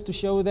experiments to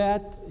show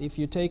that. If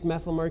you take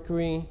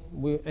methylmercury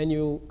and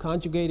you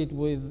conjugate it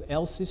with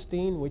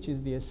L-cysteine, which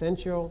is the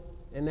essential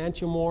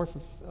enantiomorph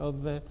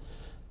of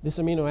this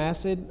amino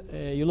acid,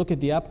 you look at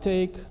the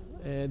uptake.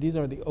 These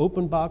are the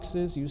open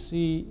boxes. You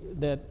see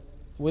that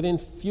within a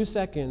few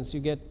seconds you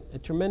get a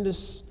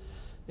tremendous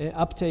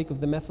uptake of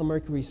the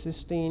methylmercury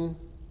cysteine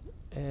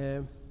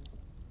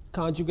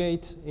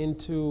conjugate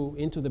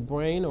into the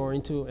brain or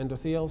into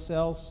endothelial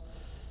cells.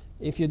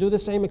 If you do the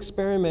same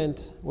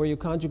experiment where you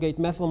conjugate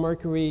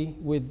methylmercury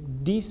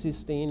with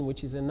D-cysteine,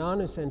 which is a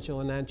non-essential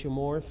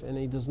enantiomorph, and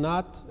it does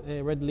not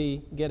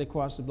readily get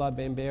across the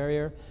blood-brain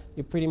barrier,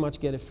 you pretty much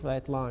get a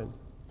flat line.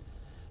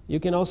 You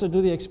can also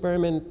do the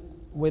experiment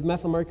with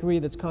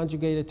methylmercury that's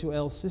conjugated to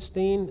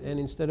L-cysteine, and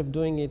instead of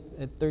doing it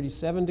at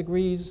 37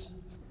 degrees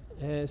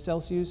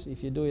Celsius,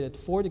 if you do it at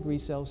 4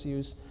 degrees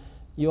Celsius,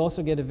 you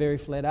also get a very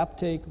flat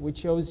uptake, which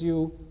shows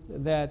you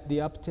that the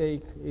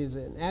uptake is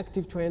an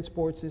active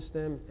transport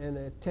system and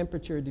a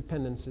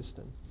temperature-dependent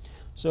system.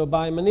 So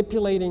by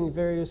manipulating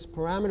various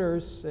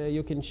parameters,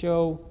 you can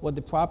show what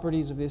the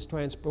properties of this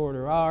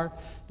transporter are.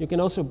 You can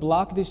also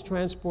block this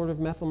transport of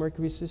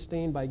methylmercury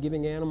cysteine by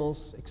giving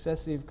animals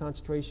excessive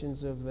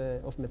concentrations of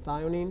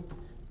methionine,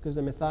 because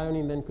the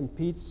methionine then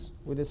competes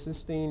with the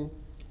cysteine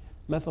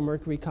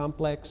methylmercury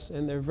complex,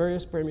 and there are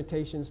various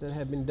permutations that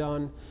have been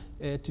done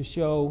to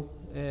show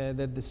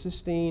that the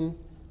cysteine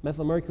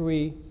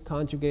methylmercury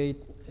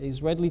conjugate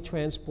is readily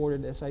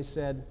transported, as I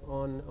said,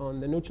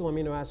 on the neutral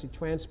amino acid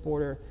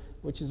transporter,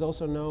 which is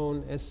also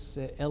known as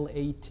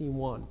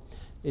LAT1.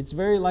 It's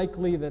very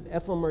likely that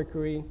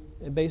ethylmercury,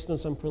 based on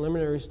some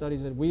preliminary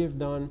studies that we have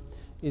done,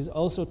 is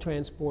also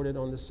transported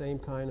on the same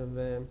kind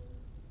of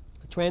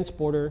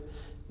transporter.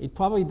 It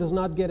probably does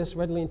not get us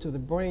readily into the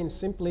brain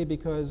simply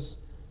because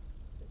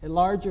a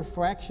larger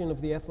fraction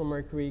of the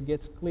ethylmercury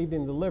gets cleaved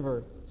in the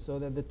liver, so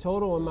that the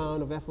total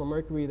amount of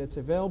ethylmercury that's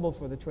available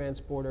for the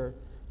transporter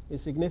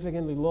is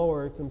significantly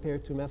lower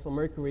compared to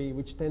methylmercury,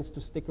 which tends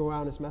to stick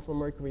around as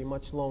methylmercury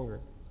much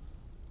longer.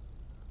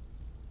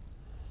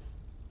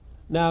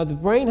 Now, the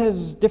brain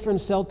has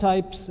different cell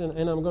types,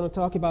 and I'm going to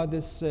talk about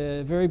this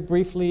very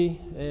briefly.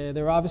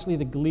 There are obviously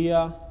the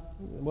glia,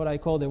 what I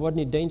call the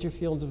Rodney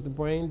Dangerfields of the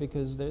brain,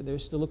 because they're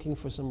still looking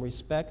for some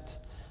respect,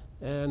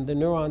 and the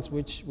neurons,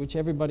 which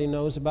everybody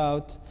knows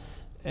about.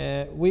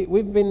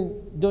 We've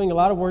been doing a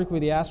lot of work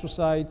with the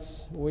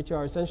astrocytes, which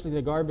are essentially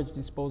the garbage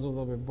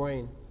disposal of the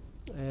brain.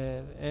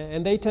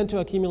 And they tend to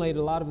accumulate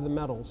a lot of the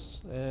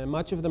metals,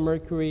 much of the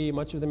mercury,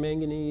 much of the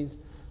manganese.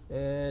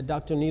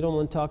 Dr.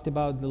 Needleman talked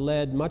about the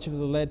lead. Much of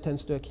the lead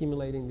tends to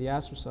accumulate in the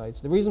astrocytes.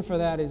 The reason for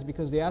that is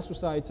because the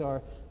astrocytes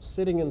are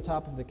sitting on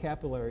top of the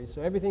capillaries.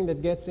 So everything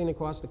that gets in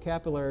across the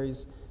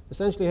capillaries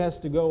essentially has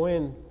to go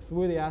in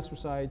through the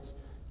astrocytes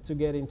to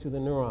get into the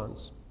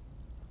neurons.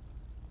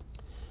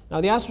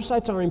 Now, the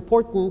astrocytes are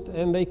important,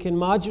 and they can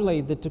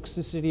modulate the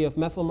toxicity of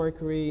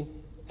methylmercury,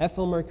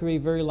 ethylmercury,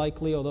 very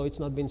likely, although it's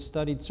not been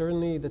studied,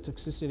 certainly the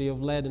toxicity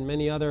of lead and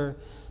many other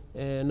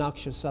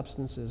noxious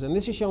substances. And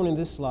this is shown in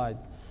this slide.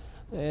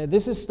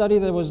 This is a study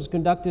that was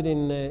conducted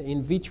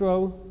in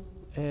vitro,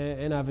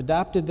 and I've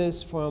adapted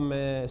this from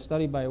a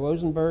study by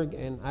Rosenberg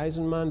and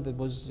Eisenman that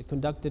was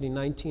conducted in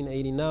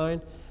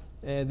 1989.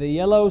 The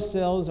yellow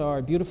cells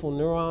are beautiful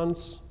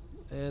neurons,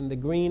 and the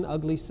green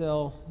ugly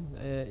cell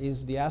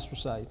is the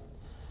astrocyte.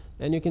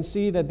 And you can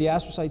see that the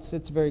astrocyte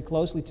sits very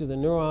closely to the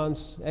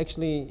neurons.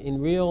 Actually, in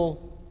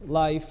real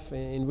life,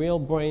 in real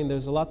brain,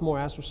 there's a lot more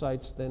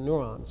astrocytes than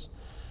neurons.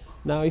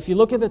 Now, if you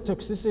look at the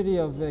toxicity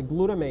of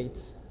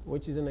glutamate,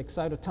 which is an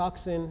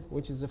excitotoxin,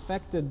 which is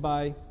affected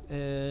by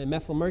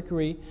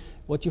methylmercury,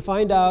 what you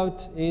find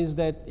out is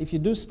that if you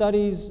do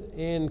studies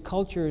in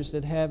cultures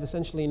that have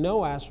essentially no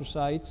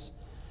astrocytes,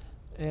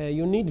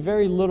 you need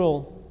very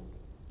little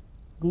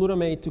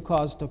glutamate to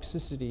cause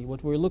toxicity.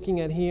 What we're looking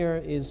at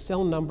here is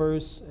cell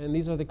numbers, and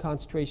these are the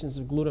concentrations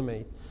of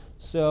glutamate.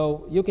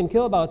 So you can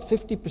kill about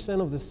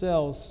 50% of the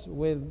cells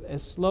with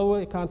as low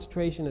a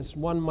concentration as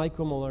 1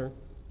 micromolar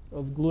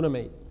of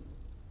glutamate.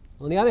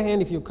 On the other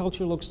hand, if your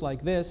culture looks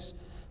like this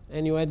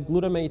and you add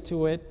glutamate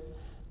to it,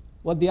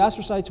 what the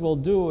astrocytes will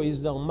do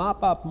is they'll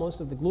mop up most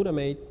of the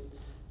glutamate,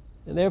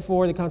 and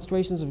therefore the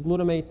concentrations of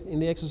glutamate in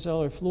the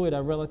extracellular fluid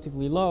are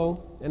relatively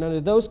low. And under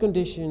those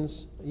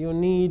conditions, you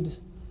need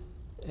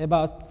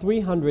about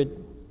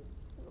 300,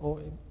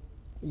 or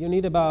you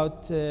need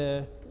about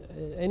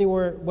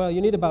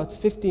you need about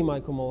 50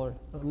 micromolar.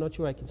 I'm not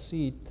sure I can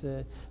see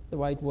it the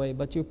right way,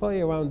 but you're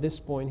probably around this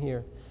point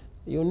here.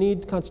 You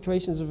need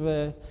concentrations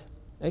of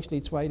actually,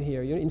 it's right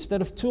here.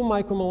 Instead of 2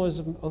 micromolars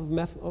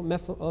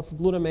of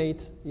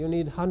glutamate, you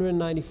need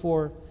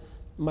 194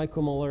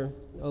 micromolar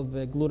of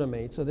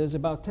glutamate. So there's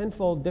about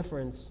 10-fold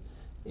difference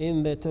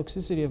in the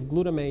toxicity of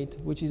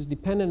glutamate, which is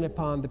dependent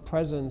upon the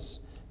presence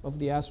of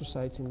the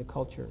astrocytes in the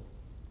culture.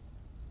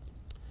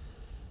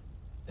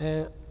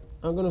 I'm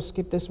going to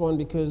skip this one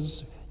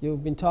because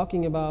you've been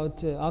talking about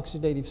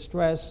oxidative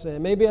stress.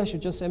 Maybe I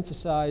should just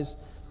emphasize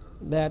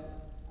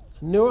that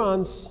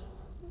neurons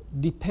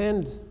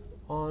depend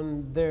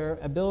on their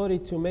ability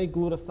to make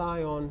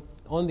glutathione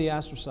on the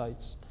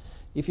astrocytes.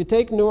 If you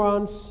take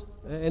neurons,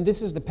 and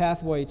this is the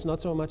pathway, it's not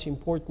so much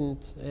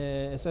important.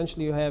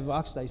 Essentially, you have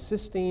oxidized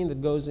cysteine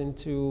that goes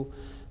into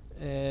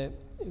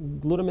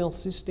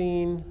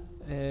glutamylcysteine,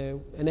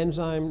 an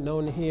enzyme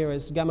known here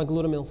as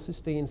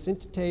gamma-glutamylcysteine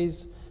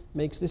synthetase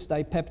makes this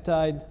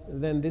dipeptide,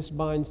 then this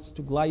binds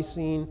to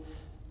glycine,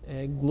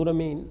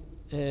 glutathione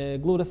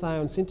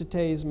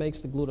synthetase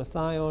makes the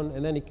glutathione,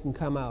 and then it can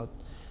come out.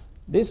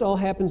 This all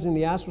happens in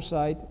the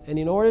astrocyte, and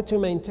in order to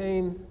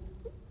maintain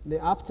the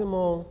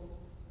optimal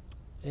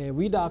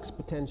redox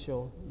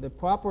potential, the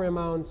proper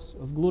amounts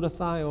of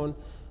glutathione,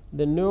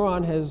 the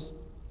neuron has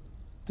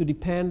to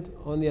depend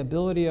on the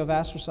ability of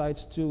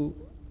astrocytes to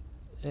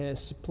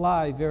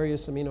supply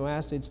various amino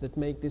acids that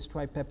make this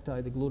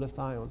tripeptide, the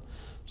glutathione.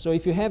 So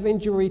if you have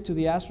injury to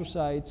the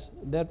astrocytes,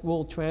 that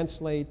will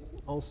translate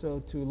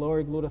also to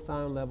lower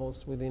glutathione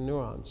levels within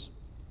neurons.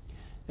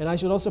 And I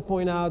should also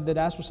point out that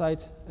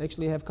astrocytes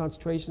actually have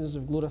concentrations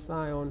of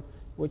glutathione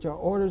which are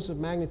orders of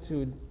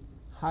magnitude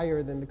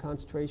higher than the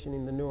concentration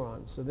in the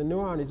neuron. So the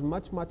neuron is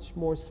much, much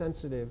more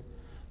sensitive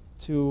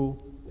to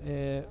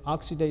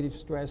oxidative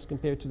stress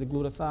compared to the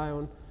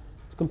glutathione,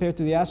 compared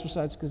to the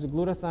astrocytes, because the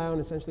glutathione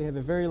essentially have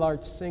a very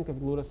large sink of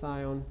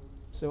glutathione.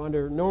 So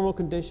under normal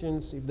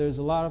conditions, if there's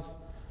a lot of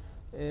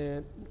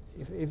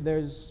if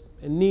there's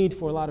a need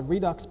for a lot of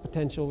redox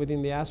potential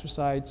within the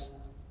astrocytes,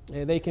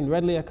 they can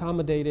readily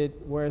accommodate it,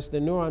 whereas the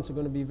neurons are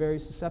going to be very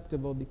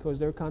susceptible because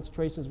their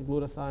concentrations of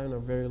glutathione are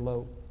very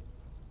low.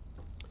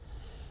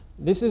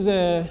 This is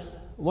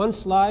one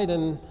slide,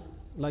 and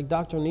like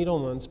Dr.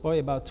 Needleman's, probably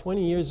about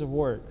 20 years of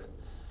work.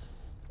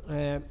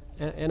 And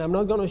I'm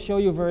not going to show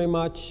you very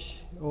much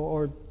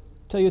or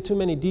tell you too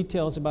many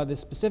details about the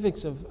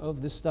specifics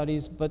of the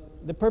studies,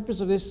 but the purpose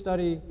of this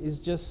study is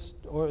just,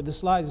 or the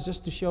slide is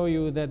just to show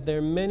you that there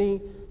are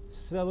many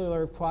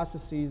cellular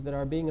processes that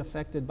are being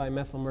affected by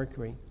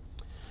methylmercury.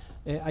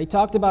 I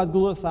talked about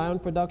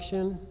glutathione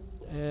production,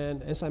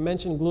 and as I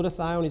mentioned,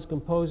 glutathione is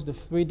composed of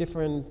 3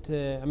 different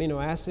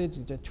amino acids.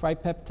 It's a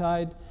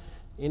tripeptide.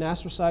 In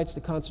astrocytes,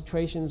 the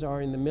concentrations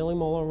are in the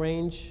millimolar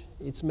range.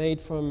 It's made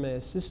from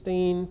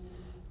cysteine,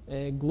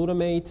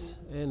 glutamate,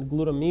 and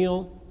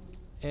glutamyl.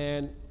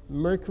 And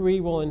mercury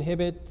will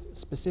inhibit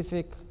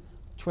specific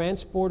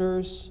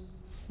transporters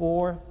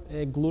for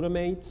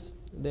glutamate.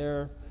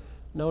 They're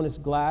known as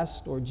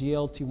GLAST or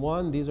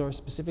GLT1. These are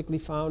specifically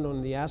found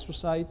on the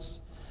astrocytes.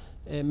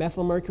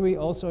 Methylmercury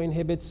also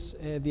inhibits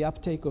the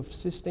uptake of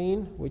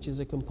cysteine, which is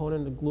a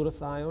component of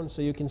glutathione.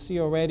 So you can see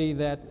already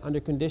that under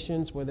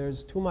conditions where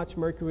there's too much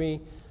mercury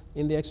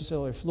in the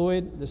extracellular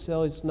fluid, the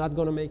cell is not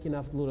going to make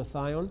enough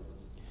glutathione.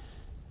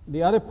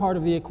 The other part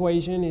of the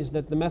equation is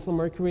that the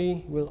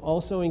methylmercury will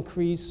also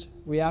increase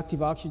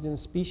reactive oxygen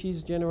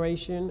species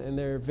generation, and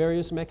there are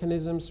various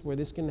mechanisms where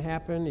this can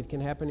happen. It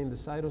can happen in the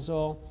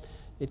cytosol.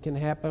 It can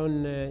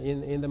happen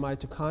in the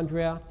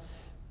mitochondria.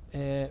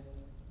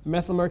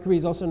 Methylmercury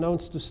is also known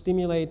to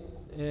stimulate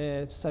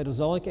a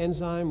cytosolic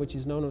enzyme, which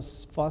is known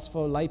as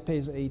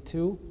phospholipase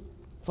A2.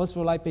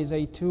 Phospholipase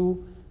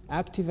A2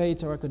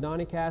 activates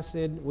arachidonic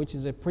acid, which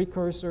is a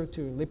precursor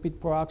to lipid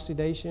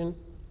peroxidation.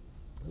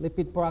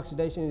 Lipid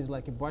peroxidation is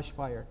like a brush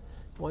fire.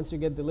 Once you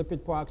get the lipid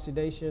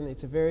peroxidation,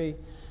 it's a very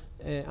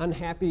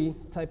unhappy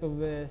type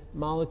of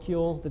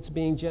molecule that's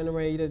being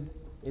generated.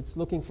 It's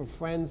looking for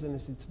friends, and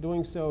as it's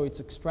doing so, it's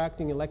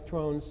extracting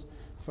electrons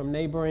from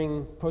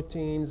neighboring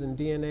proteins and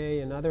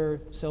DNA and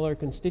other cellular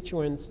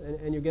constituents,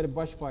 and you get a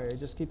brush fire. It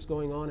just keeps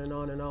going on and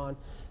on and on,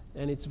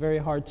 and it's very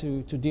hard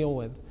to deal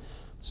with.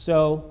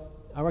 So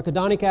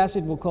arachidonic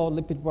acid we'll call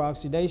lipid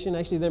peroxidation.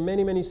 Actually, there are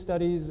many, many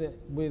studies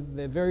with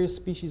the various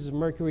species of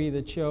mercury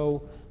that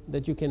show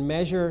that you can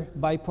measure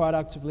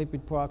byproducts of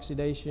lipid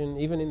peroxidation,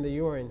 even in the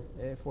urine.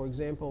 For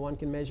example, one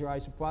can measure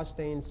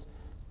isoprostanes.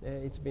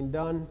 It's been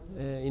done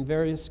in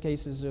various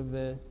cases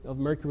of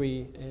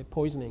mercury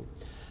poisoning.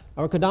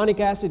 Arachidonic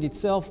acid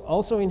itself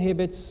also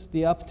inhibits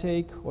the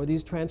uptake or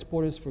these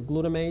transporters for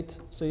glutamate.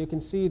 So you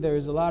can see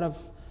there's a lot of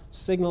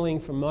signaling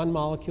from one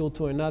molecule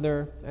to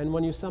another. And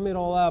when you sum it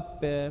all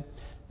up,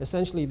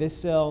 essentially this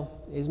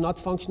cell is not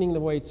functioning the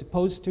way it's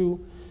supposed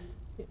to.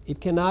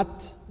 It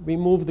cannot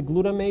remove the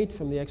glutamate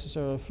from the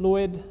extracellular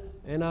fluid.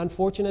 And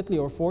unfortunately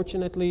or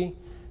fortunately,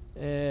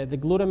 the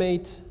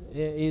glutamate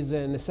is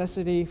a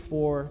necessity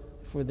for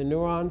the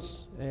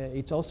neurons.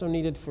 It's also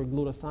needed for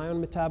glutathione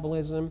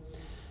metabolism.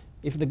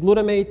 If the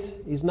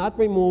glutamate is not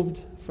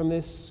removed from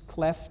this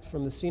cleft,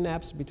 from the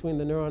synapse between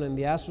the neuron and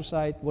the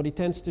astrocyte, what it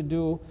tends to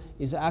do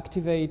is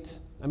activate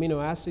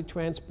amino acid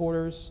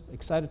transporters,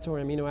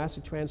 excitatory amino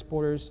acid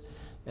transporters,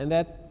 and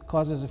that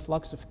causes a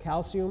flux of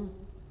calcium.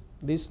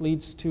 This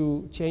leads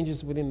to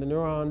changes within the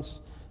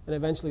neurons, and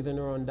eventually the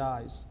neuron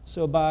dies.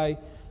 So by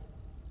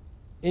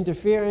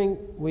interfering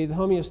with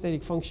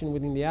homeostatic function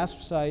within the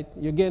astrocyte,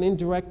 you get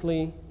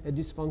indirectly a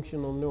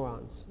dysfunctional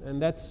neurons,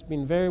 and that's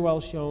been very well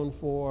shown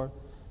for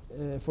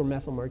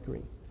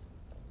methylmercury.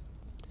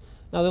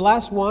 Now the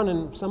last one,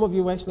 and some of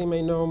you actually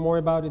may know more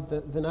about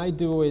it than I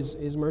do,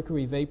 is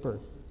mercury vapor.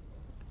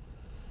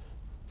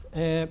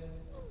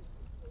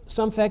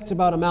 Some facts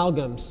about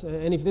amalgams,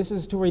 and if this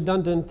is too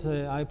redundant,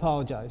 I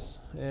apologize.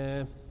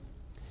 There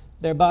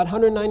are about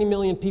 190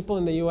 million people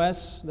in the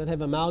US that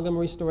have amalgam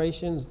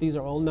restorations. These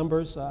are all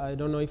numbers. I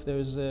don't know if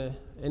there's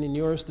any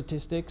newer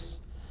statistics.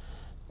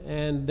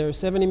 And there are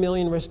 70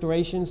 million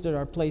restorations that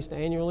are placed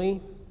annually.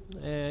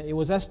 It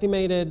was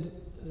estimated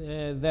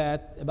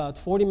that about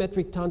 40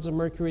 metric tons of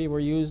mercury were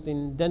used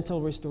in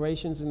dental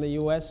restorations in the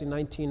US in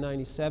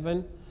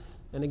 1997.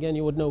 And again,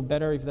 you would know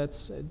better if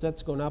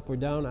that's gone up or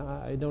down.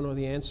 I don't know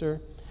the answer.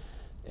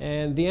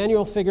 And the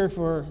annual figure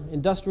for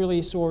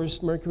industrially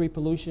sourced mercury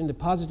pollution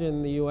deposited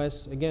in the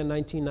US, again,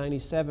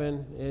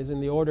 1997, is in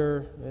the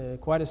order,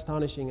 quite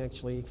astonishing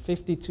actually,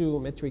 52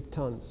 metric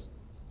tons.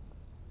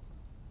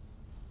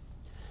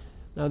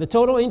 Now, the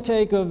total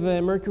intake of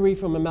mercury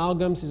from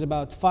amalgams is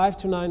about 5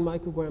 to 9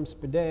 micrograms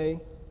per day.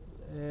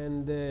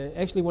 And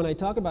actually, when I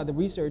talk about the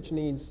research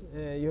needs,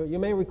 you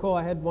may recall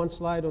I had one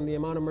slide on the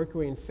amount of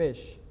mercury in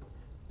fish.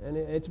 And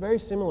it's very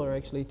similar,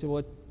 actually, to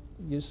what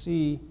you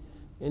see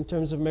in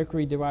terms of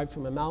mercury derived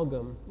from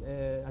amalgam.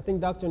 I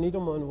think Dr.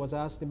 Needleman was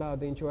asked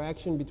about the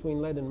interaction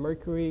between lead and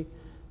mercury.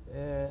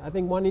 I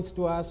think one needs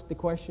to ask the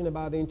question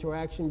about the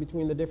interaction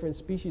between the different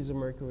species of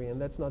mercury, and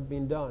that's not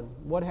been done.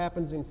 What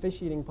happens in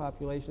fish-eating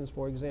populations,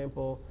 for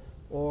example,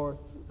 or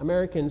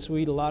Americans who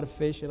eat a lot of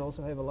fish and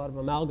also have a lot of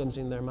amalgams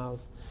in their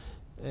mouth?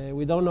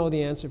 We don't know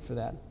the answer for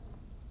that.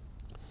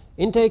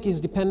 Intake is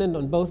dependent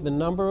on both the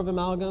number of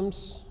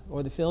amalgams,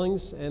 or the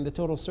fillings, and the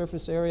total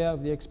surface area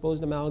of the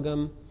exposed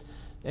amalgam.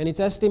 And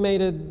it's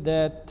estimated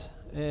that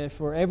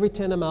for every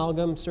 10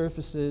 amalgam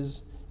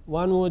surfaces,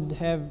 one would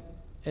have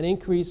an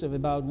increase of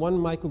about 1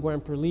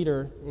 microgram per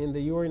liter in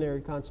the urinary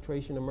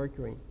concentration of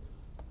mercury.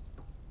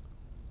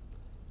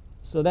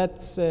 So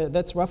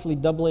that's roughly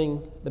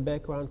doubling the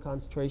background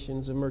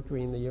concentrations of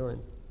mercury in the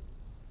urine.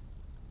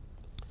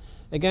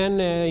 Again,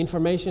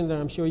 information that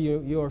I'm sure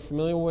you are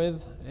familiar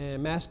with,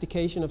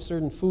 mastication of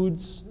certain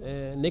foods,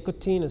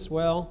 nicotine as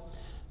well,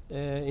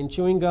 in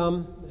chewing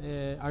gum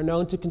are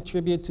known to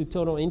contribute to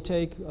total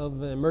intake of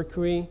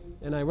mercury.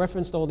 And I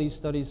referenced all these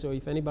studies, so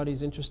if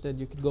anybody's interested,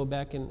 you could go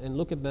back and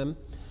look at them.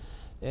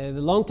 The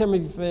long-term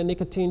of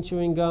nicotine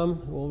chewing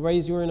gum will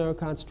raise urinary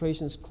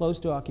concentrations close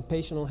to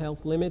occupational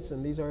health limits,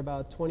 and these are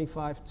about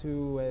 25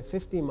 to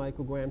 50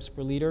 micrograms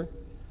per liter.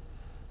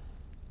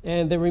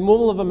 And the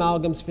removal of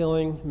amalgams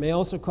filling may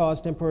also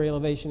cause temporary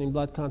elevation in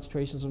blood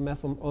concentrations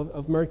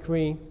of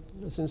mercury,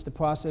 since the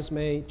process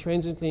may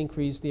transiently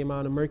increase the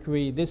amount of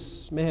mercury.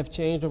 This may have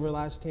changed over the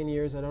last 10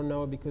 years, I don't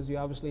know, because you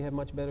obviously have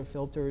much better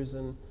filters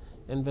and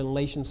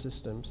ventilation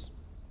systems.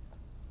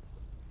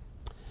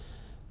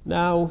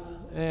 Now,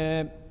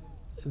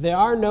 there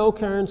are no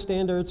current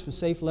standards for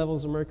safe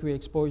levels of mercury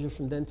exposure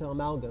from dental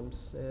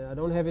amalgams. I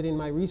don't have it in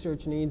my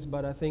research needs,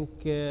 but I think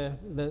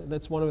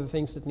that's one of the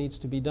things that needs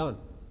to be done.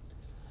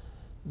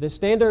 The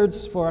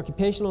standards for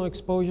occupational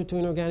exposure to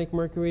inorganic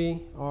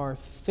mercury are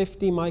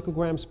 50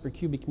 micrograms per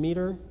cubic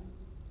meter.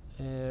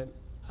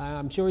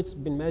 I'm sure it's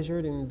been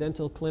measured in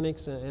dental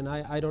clinics, and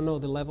I don't know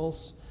the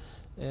levels,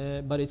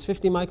 but it's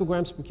 50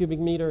 micrograms per cubic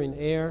meter in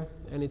air,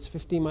 and it's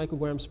 50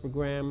 micrograms per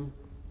gram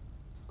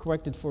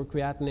corrected for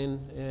creatinine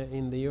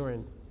in the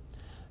urine.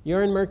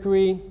 Urine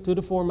mercury, 2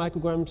 to 4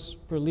 micrograms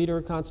per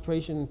liter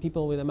concentration in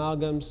people with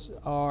amalgams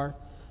are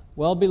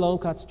well below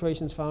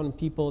concentrations found in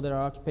people that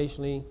are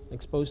occupationally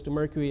exposed to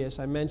mercury, as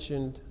I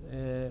mentioned,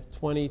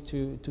 20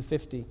 to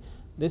 50.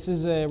 This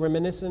is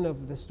reminiscent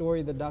of the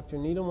story that Dr.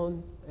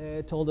 Needleman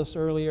told us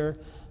earlier.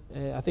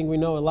 I think we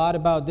know a lot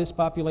about this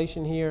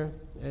population here,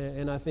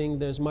 and I think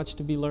there's much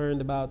to be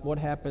learned about what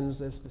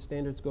happens as the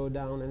standards go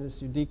down and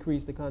as you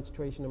decrease the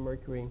concentration of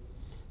mercury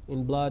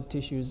in blood,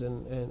 tissues,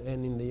 and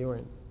in the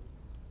urine.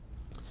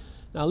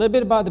 Now, a little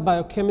bit about the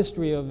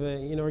biochemistry of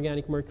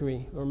inorganic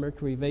mercury or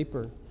mercury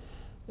vapor.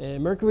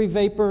 Mercury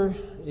vapor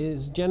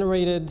is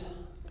generated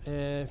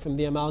from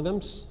the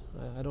amalgams.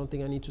 I don't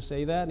think I need to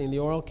say that, in the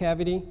oral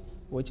cavity,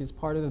 which is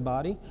part of the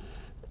body.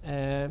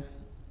 And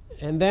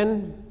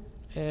then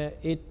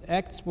it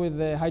acts with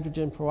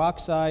hydrogen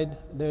peroxide.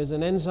 There's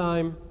an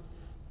enzyme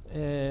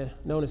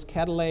known as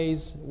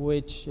catalase,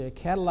 which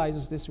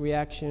catalyzes this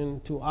reaction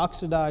to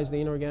oxidize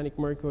the inorganic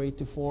mercury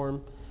to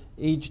form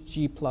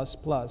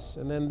Hg++.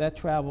 And then that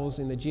travels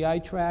in the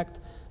GI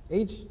tract.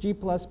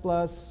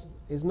 Hg++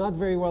 is not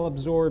very well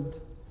absorbed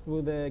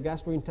through the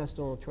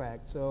gastrointestinal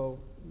tract. So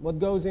what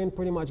goes in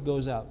pretty much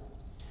goes out.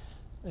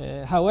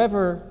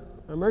 However,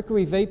 a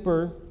mercury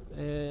vapor,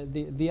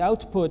 the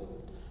output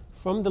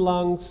from the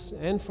lungs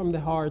and from the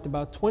heart,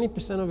 about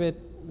 20% of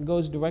it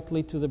goes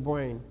directly to the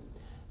brain.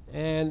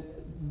 And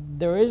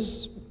there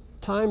is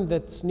time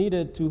that's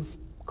needed to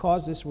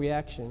cause this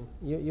reaction.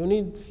 You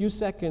need a few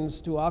seconds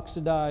to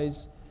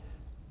oxidize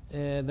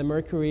the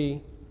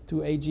mercury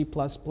to Ag++,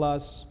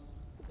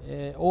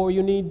 or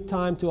you need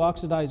time to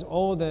oxidize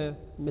all the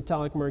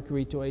metallic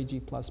mercury to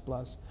Ag++.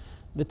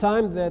 The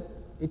time that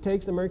it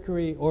takes the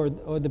mercury or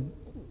the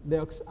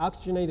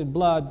oxygenated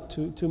blood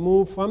to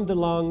move from the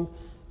lung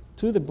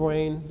to the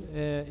brain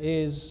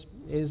is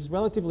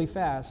relatively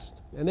fast,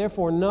 and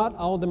therefore not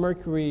all the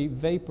mercury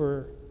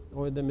vapor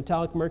or the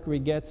metallic mercury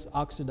gets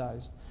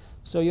oxidized.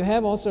 So you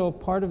have also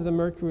part of the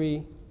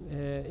mercury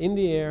in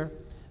the air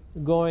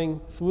going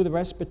through the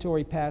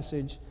respiratory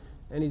passage,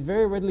 and it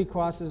very readily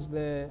crosses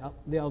the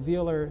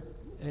alveolar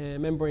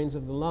membranes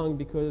of the lung,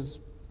 because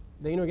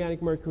the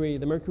inorganic mercury,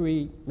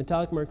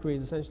 metallic mercury,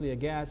 is essentially a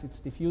gas.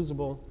 It's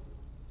diffusible,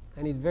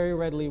 and it very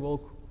readily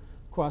will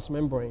cross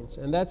membranes.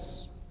 And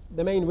that's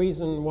the main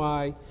reason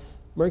why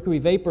mercury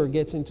vapor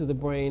gets into the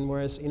brain,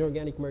 whereas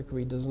inorganic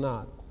mercury does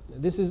not.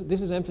 This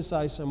is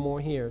emphasized some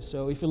more here.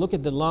 So if you look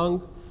at the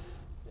lung,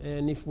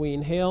 and if we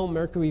inhale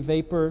mercury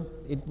vapor,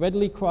 it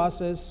readily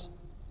crosses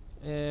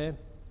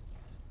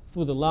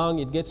through the lung.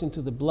 It gets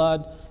into the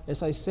blood.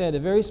 As I said, a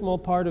very small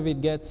part of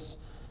it gets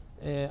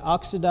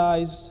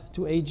oxidized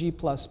to Ag++,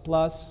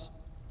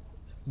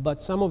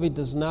 but some of it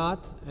does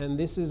not, and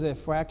this is a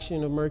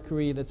fraction of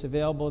mercury that's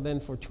available then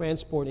for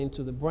transport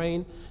into the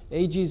brain.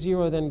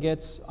 Ag0 then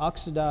gets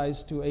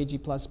oxidized to Ag++.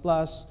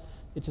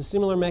 It's a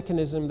similar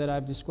mechanism that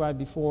I've described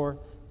before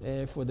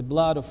for the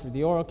blood or for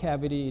the oral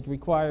cavity. It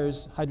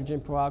requires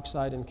hydrogen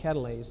peroxide and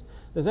catalase.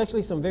 There's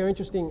actually some very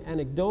interesting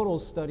anecdotal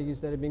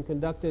studies that have been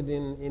conducted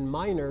in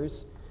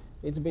miners.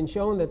 It's been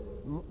shown that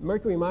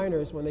mercury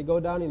miners, when they go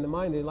down in the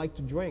mine, they like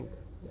to drink.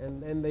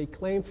 And they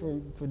claim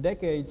for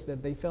decades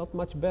that they felt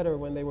much better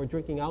when they were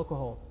drinking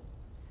alcohol.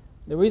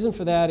 The reason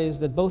for that is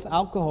that both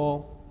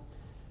alcohol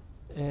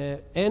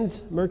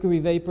and mercury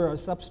vapor are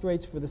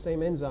substrates for the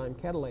same enzyme,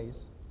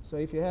 catalase. So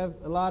if you have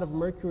a lot of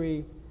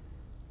mercury,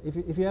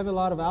 if you have a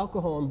lot of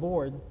alcohol on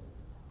board,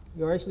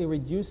 you're actually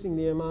reducing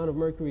the amount of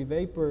mercury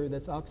vapor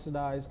that's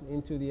oxidized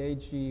into the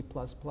Ag++.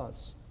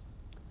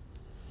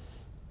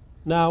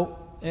 Now,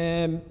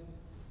 the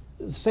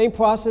same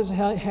process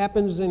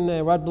happens in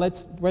red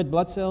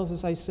blood cells,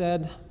 as I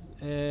said,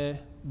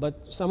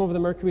 but some of the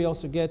mercury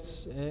also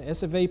gets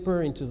as a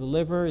vapor into the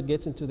liver. It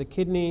gets into the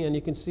kidney, and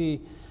you can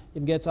see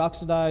it gets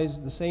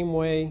oxidized the same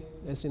way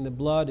as in the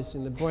blood, as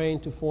in the brain,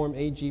 to form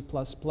Ag++.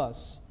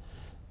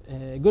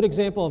 A good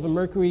example of a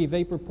mercury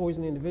vapor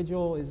poison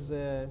individual is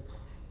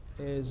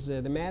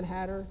the Mad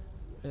Hatter.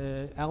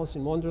 Alice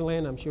in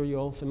Wonderland. I'm sure you're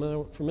all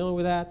familiar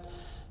with that.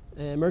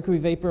 Mercury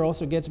vapor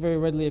also gets very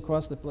readily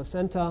across the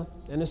placenta.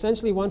 And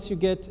essentially, once you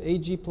get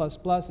Ag++,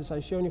 as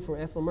I've shown you for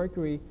ethyl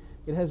mercury,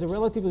 it has a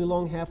relatively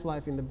long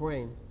half-life in the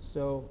brain.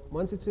 So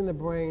once it's in the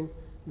brain,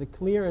 the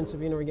clearance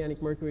of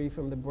inorganic mercury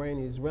from the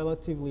brain is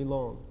relatively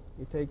long.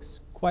 It takes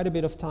quite a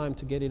bit of time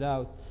to get it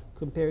out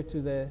compared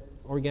to the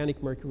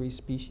organic mercury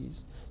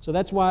species. So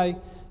that's why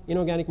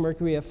inorganic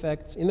mercury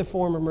affects, in the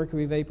form of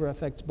mercury vapor,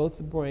 affects both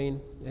the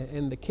brain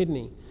and the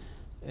kidney.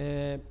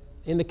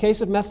 In the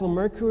case of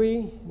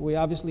methylmercury, we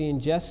obviously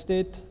ingest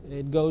it.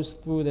 It goes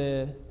through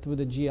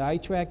the GI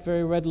tract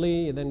very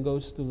readily. It then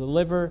goes through the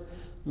liver.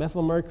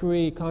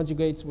 Methylmercury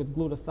conjugates with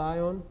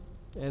glutathione,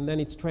 and then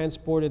it's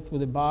transported through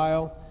the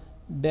bile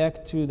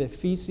back to the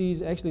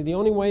feces. Actually, the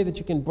only way that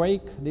you can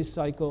break this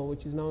cycle,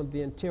 which is known as the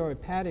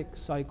enterohepatic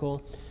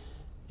cycle,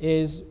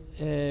 is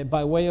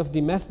by way of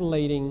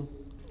demethylating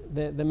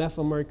the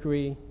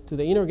methylmercury to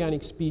the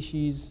inorganic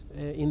species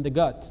in the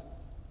gut.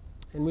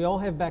 And we all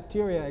have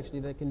bacteria,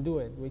 actually, that can do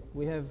it.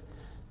 We have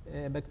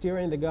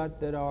bacteria in the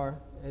gut that are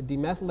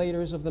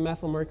demethylators of the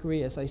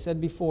methylmercury. As I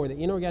said before, the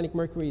inorganic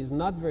mercury is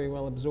not very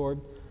well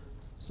absorbed.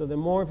 So the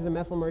more of the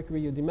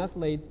methylmercury you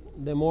demethylate,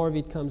 the more of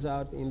it comes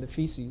out in the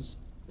feces.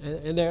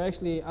 And there are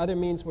actually other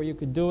means where you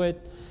could do it.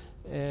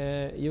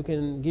 You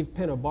can give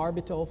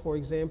pentobarbital, for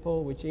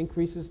example, which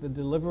increases the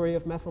delivery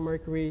of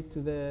methylmercury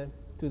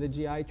to the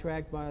GI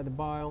tract via the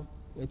bile.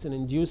 It's an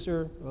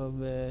inducer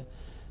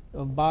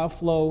of bile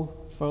flow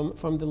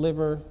from the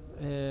liver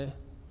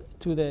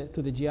to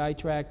the GI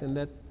tract, and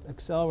that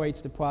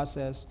accelerates the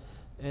process,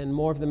 and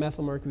more of the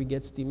methylmercury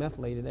gets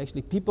demethylated.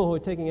 Actually, people who are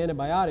taking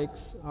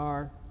antibiotics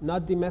are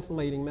not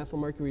demethylating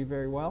methylmercury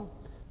very well,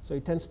 so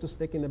it tends to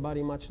stick in the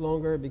body much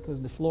longer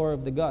because the flora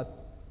of the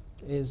gut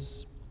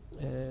is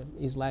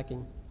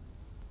lacking.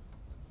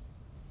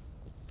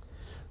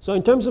 So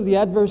in terms of the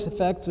adverse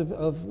effects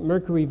of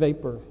mercury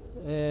vapor,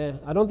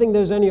 I don't think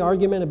there's any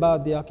argument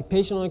about the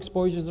occupational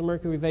exposures of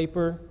mercury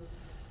vapor.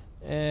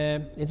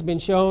 It's been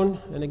shown,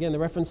 and again the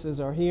references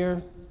are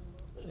here,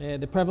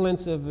 the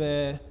prevalence of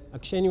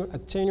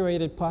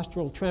attenuated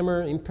postural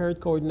tremor, impaired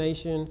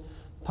coordination,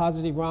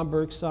 positive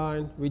Romberg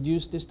sign,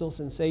 reduced distal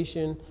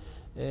sensation,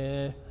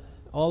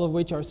 all of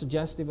which are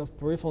suggestive of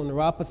peripheral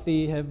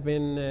neuropathy, have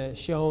been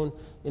shown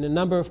in a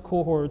number of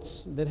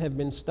cohorts that have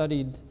been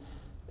studied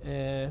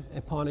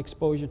upon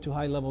exposure to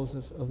high levels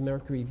of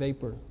mercury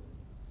vapor.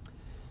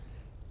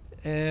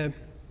 There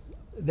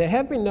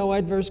have been no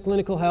adverse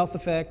clinical health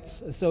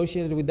effects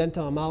associated with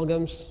dental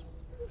amalgams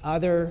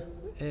other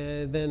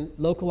than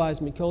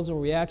localized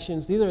mucosal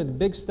reactions. These are the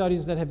big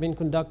studies that have been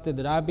conducted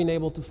that I've been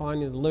able to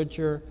find in the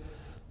literature.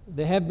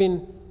 There have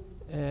been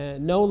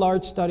no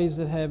large studies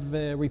that have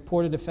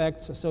reported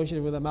effects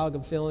associated with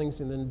amalgam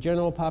fillings in the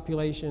general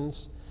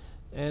populations.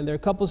 And there are a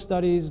couple of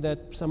studies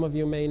that some of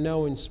you may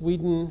know in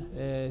Sweden,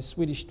 a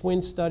Swedish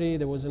twin study.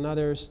 There was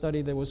another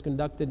study that was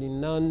conducted in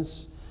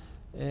nuns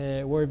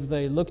where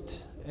they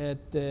looked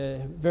at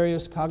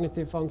various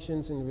cognitive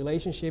functions in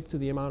relationship to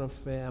the amount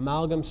of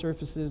amalgam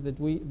surfaces that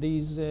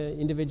these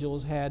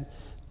individuals had.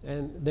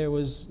 And there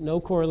was no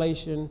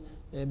correlation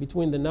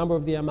between the number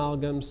of the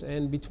amalgams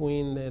and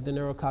between the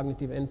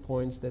neurocognitive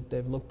endpoints that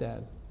they've looked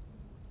at.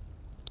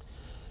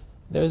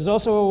 There's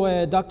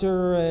also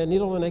Dr.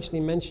 Needleman actually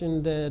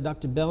mentioned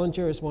Dr.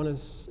 Bellinger as one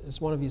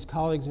of his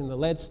colleagues in the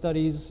lead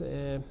studies.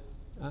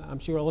 I'm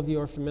sure all of you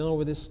are familiar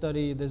with this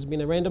study. There's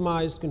been a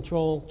randomized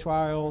control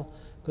trial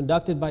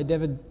conducted by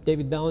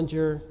David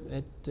Bellinger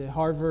at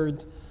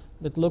Harvard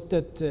that looked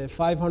at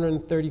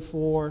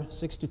 534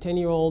 6 to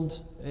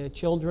 10-year-old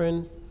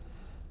children.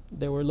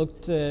 They were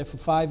looked for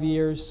 5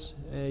 years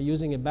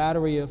using a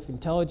battery of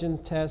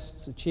intelligence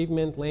tests,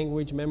 achievement,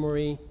 language,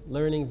 memory,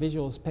 learning,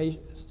 visual,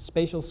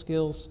 spatial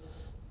skills,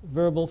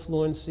 verbal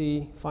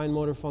fluency, fine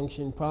motor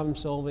function, problem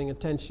solving,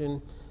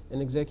 attention,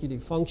 and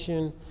executive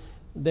function.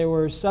 They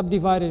were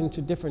subdivided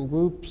into different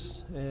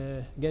groups.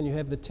 Again, you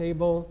have the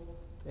table.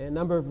 A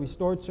number of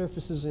restored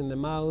surfaces in the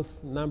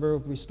mouth, number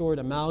of restored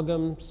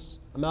amalgam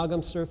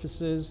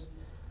surfaces,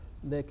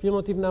 the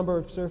cumulative number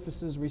of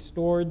surfaces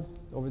restored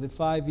over the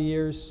 5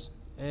 years,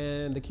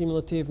 and the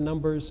cumulative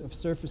numbers of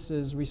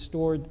surfaces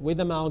restored with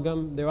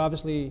amalgam. There are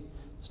obviously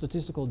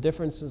statistical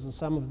differences in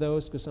some of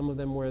those because some of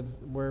them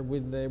were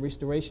with the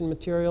restoration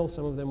material,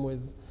 some of them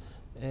with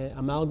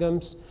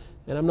amalgams.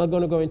 And I'm not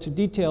going to go into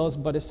details,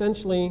 but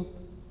essentially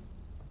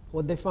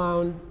what they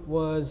found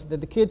was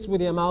that the kids with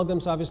the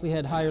amalgams obviously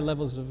had higher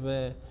levels of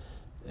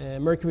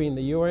mercury in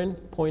the urine,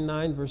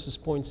 0.9 versus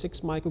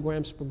 0.6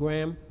 micrograms per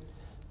gram.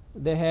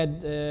 They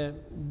had,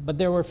 but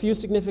there were a few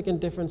significant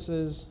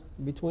differences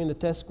between the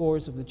test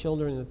scores of the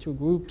children in the two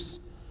groups.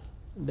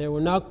 There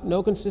were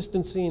no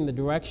consistency in the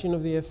direction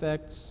of the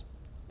effects,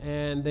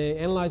 and they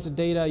analyzed the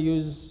data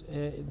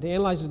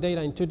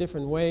in two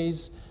different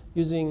ways,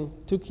 using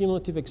two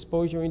cumulative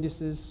exposure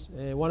indices,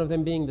 one of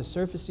them being the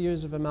surface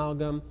years of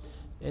amalgam,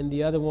 and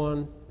the other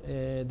one,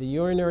 the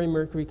urinary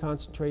mercury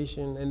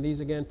concentration, and these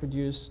again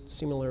produced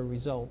similar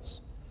results.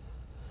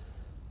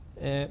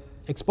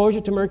 Exposure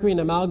to mercury in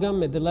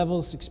amalgam at the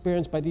levels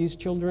experienced by these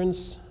children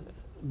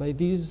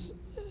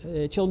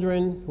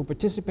who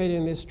participated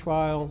in this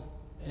trial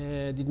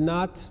did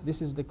not,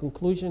 this is the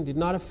conclusion, did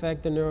not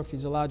affect the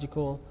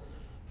neurophysiological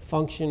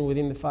function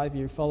within the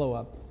 5-year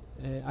follow-up.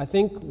 I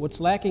think what's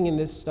lacking in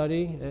this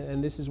study,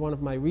 and this is one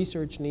of my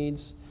research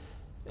needs,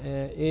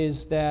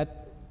 is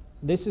that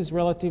this is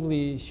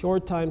relatively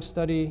short time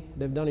study.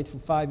 They've done it for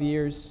 5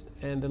 years,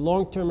 and the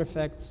long-term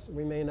effects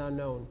remain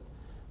unknown.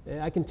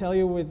 I can tell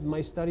you with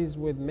my studies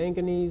with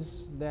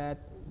manganese that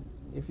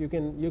if you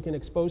can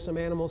expose some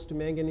animals to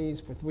manganese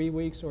for 3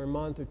 weeks or a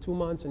month or 2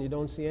 months and you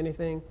don't see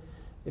anything.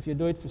 If you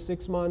do it for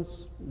 6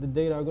 months, the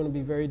data are going to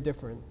be very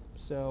different.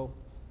 So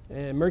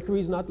mercury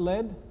is not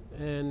lead,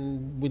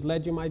 and with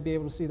lead you might be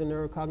able to see the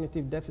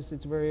neurocognitive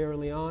deficits very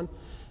early on.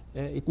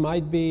 It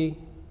might be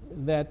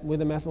that with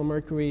the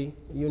methylmercury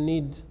you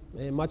need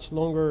a much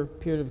longer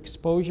period of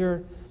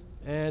exposure,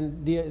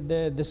 and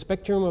the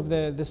spectrum of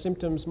the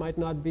symptoms might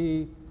not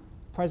be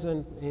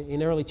present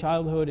in early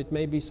childhood. It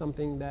may be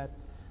something that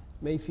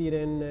may feed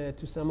in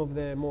to some of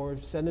the more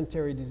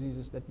sedentary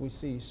diseases that we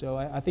see. So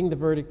I think the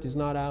verdict is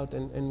not out,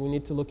 and we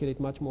need to look at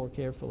it much more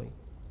carefully.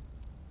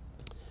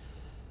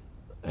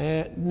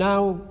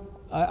 Now,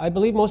 I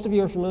believe most of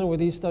you are familiar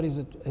with these studies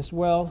as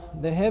well.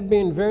 There have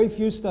been very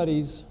few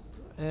studies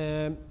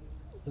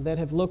that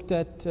have looked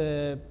at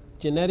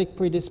genetic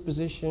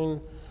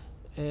predisposition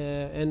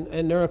and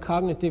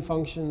neurocognitive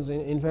functions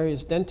in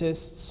various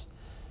dentists.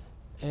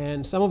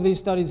 And some of these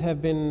studies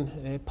have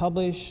been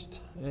published.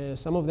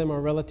 Some of them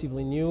are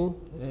relatively new,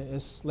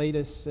 as late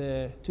as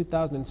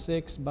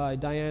 2006 by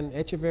Diane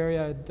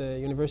Echeverria at the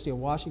University of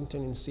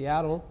Washington in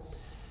Seattle.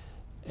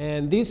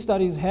 And these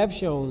studies have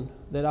shown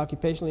that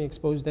occupationally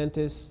exposed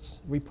dentists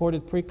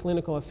reported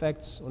preclinical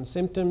effects on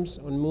symptoms,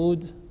 on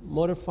mood,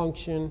 motor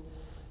function,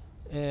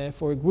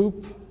 for a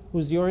group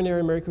whose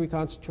urinary mercury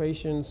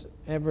concentrations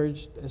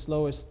averaged as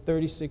low as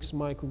 36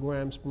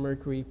 micrograms per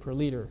mercury per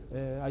liter.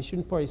 I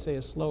shouldn't probably say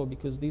as low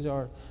because these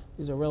are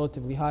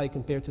relatively high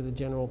compared to the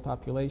general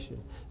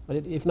population.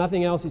 But if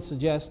nothing else, it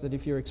suggests that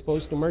if you're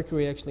exposed to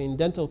mercury actually in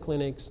dental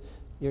clinics,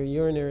 your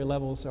urinary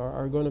levels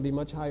are going to be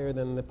much higher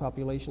than the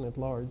population at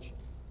large.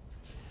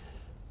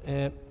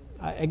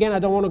 Again, I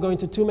don't want to go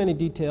into too many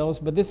details,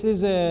 but this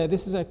is a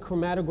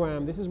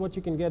chromatogram. This is what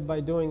you can get by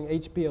doing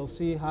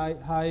HPLC,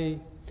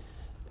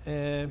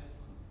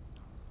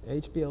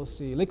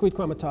 HPLC, liquid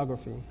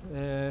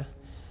chromatography.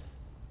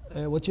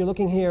 What you're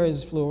looking here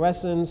is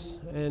fluorescence,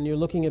 and you're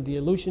looking at the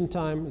elution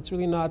time. It's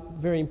really not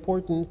very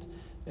important.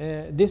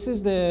 This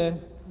is the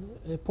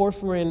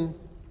porphyrin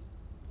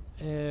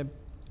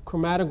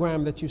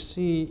chromatogram that you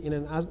see in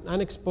an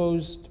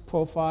unexposed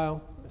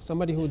profile,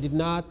 somebody who did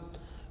not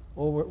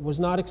or was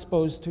not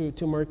exposed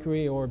to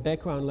mercury or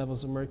background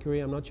levels of mercury.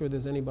 I'm not sure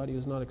there's anybody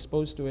who's not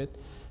exposed to it.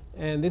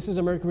 And this is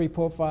a mercury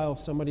profile of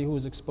somebody who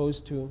was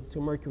exposed to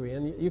mercury.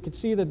 And you can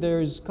see that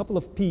there's a couple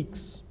of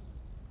peaks.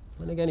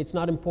 And again, it's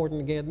not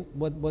important again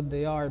what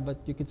they are,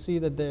 but you can see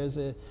that there's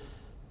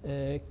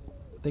the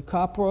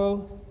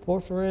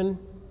porphyrin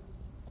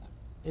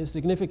is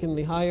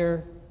significantly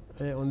higher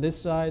on this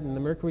side in the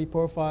mercury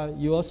profile.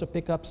 You also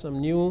pick up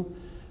some new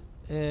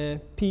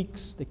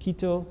peaks, the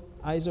keto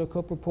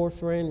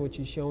isocoproporphyrin, which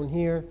is shown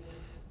here.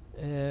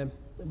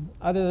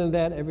 Other than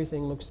that,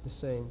 everything looks the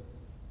same.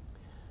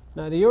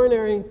 Now, the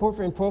urinary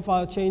porphyrin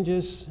profile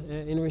changes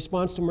in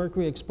response to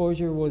mercury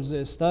exposure was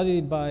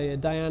studied by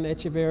Diane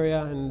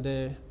Echeverria and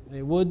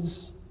a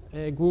Woods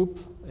group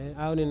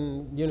out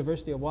in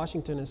University of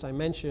Washington, as I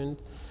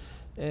mentioned.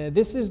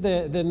 This is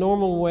the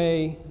normal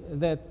way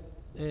that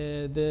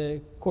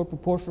the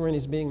corpoporphyrin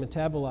is being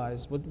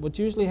metabolized. What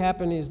usually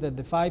happens is that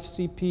the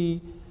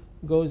 5-CP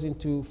goes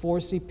into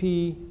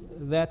 4-CP,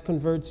 that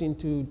converts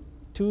into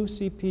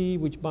 2-CP,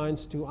 which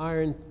binds to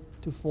iron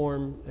to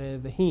form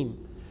the heme.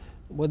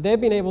 What they've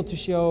been able to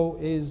show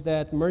is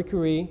that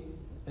mercury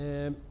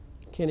can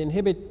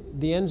inhibit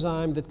the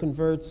enzyme that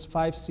converts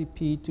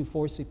 5-CP to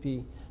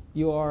 4-CP,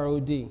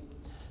 UROD.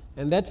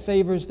 And that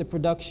favors the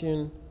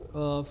production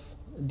of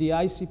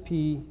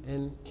DICP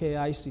and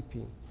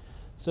KICP.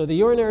 So the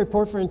urinary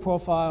porphyrin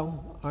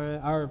profile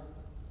are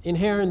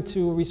inherent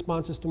to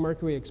responses to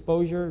mercury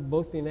exposure,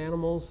 both in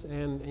animals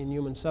and in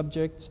human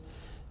subjects.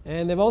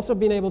 And they've also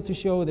been able to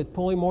show that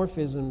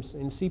polymorphisms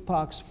in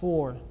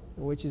CPOX4,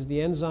 which is the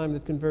enzyme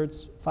that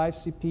converts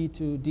 5-CP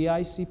to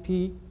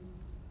DICP,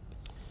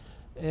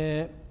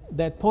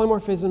 that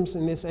polymorphisms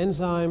in this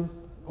enzyme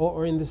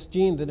or in this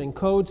gene that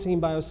encodes heme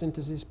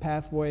biosynthesis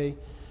pathway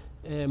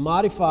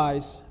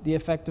modifies the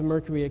effect of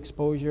mercury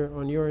exposure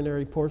on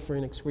urinary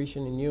porphyrin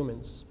excretion in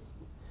humans.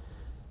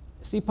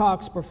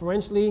 CPOX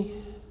preferentially,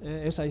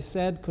 as I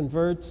said,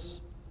 converts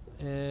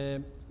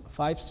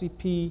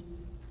 5-CP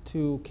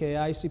to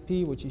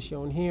KICP, which is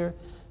shown here,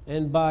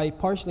 and by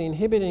partially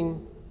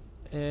inhibiting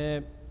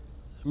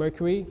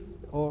mercury,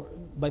 or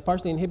by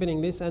partially inhibiting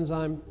this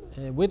enzyme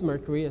with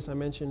mercury, as I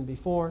mentioned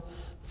before,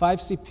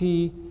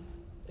 5-CP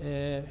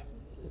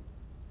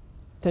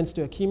tends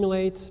to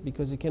accumulate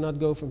because it cannot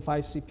go from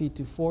 5-CP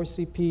to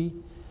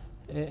 4-CP.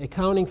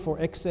 accounting for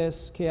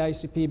excess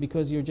KICP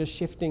because you're just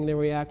shifting the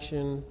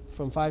reaction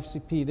from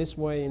 5-CP this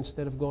way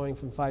instead of going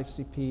from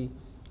 5-CP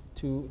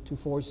to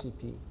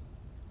 4-CP.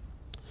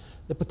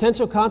 The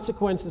potential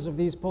consequences of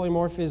these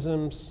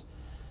polymorphisms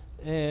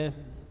in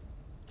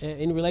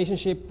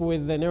relationship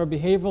with the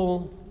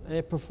neurobehavioral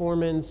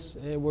performance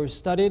were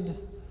studied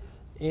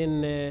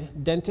in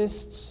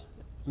dentists,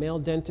 male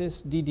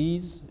dentists,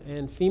 DDs,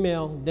 and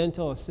female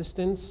dental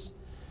assistants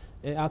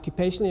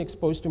occupationally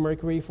exposed to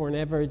mercury for an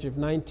average of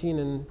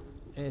 19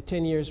 and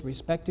 10 years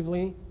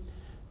respectively.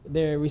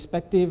 Their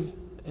respective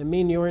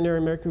mean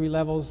urinary mercury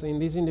levels in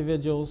these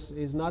individuals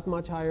is not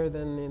much higher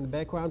than in the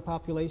background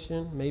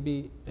population,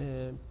 maybe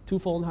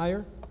twofold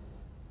higher.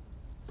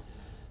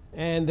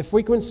 And the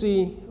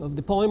frequency of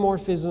the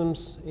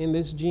polymorphisms in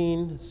this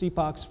gene,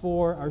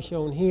 CPOX4, are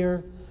shown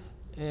here.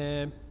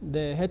 The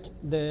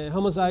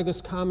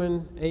homozygous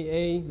common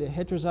AA, the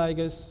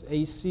heterozygous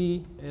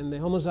AC, and the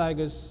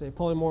homozygous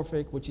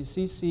polymorphic, which is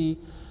CC,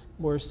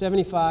 were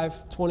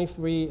 75,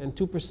 23, and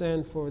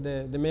 2% for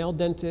the male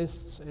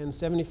dentists, and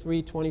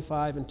 73,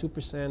 25, and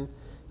 2%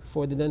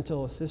 for the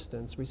dental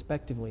assistants,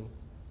 respectively.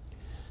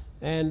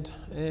 And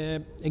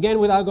again,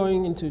 without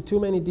going into too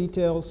many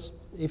details,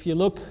 if you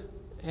look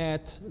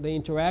at the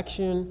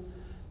interaction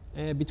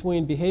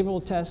between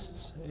behavioral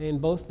tests in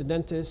both the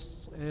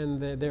dentists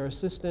and their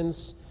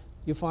assistants,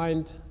 you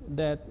find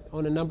that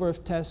on a number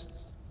of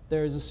tests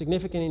there is a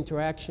significant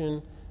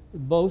interaction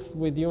both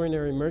with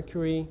urinary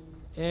mercury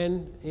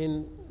and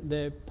in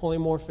the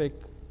polymorphic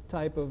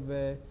type of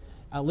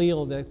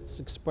allele that's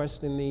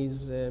expressed in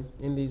these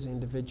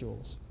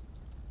individuals.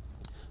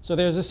 So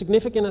there's a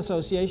significant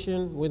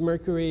association with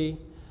mercury.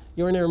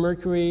 Urinary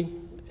mercury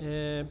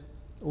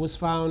was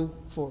found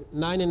for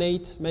 9 and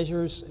 8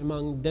 measures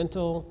among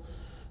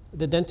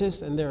the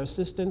dentists and their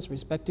assistants,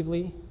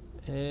 respectively.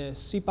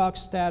 CPOX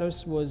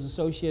status was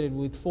associated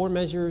with 4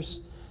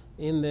 measures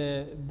in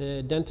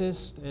the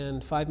dentist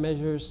and 5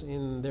 measures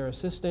in their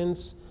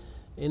assistants.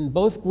 In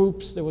both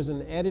groups, there was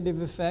an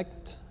additive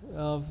effect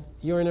of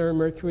urinary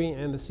mercury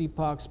and the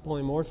CPOX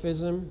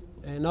polymorphism,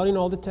 and not in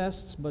all the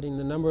tests, but in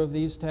a number of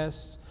these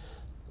tests.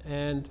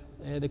 And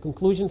the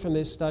conclusion from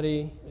this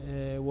study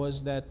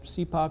was that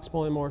CPOX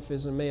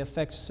polymorphism may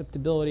affect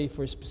susceptibility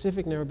for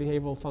specific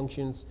neurobehavioral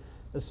functions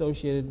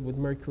associated with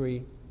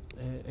mercury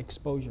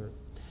exposure.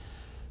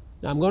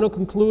 Now I'm going to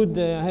conclude.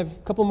 I have a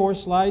couple more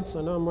slides.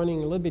 I know I'm running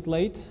a little bit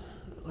late.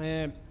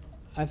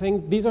 I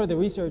think these are the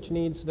research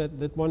needs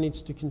that one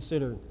needs to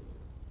consider.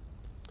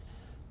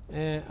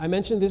 I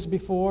mentioned this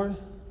before,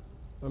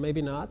 or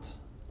maybe not.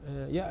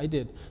 Yeah, I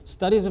did.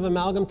 Studies of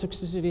amalgam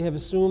toxicity have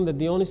assumed that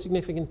the only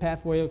significant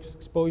pathway of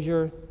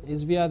exposure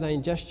is via the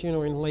ingestion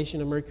or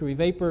inhalation of mercury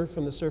vapor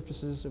from the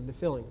surfaces of the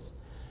fillings.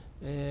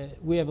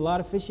 We have a lot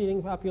of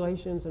fish-eating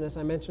populations, and as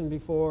I mentioned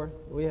before,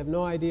 we have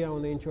no idea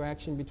on the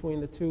interaction between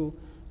the two.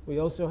 We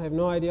also have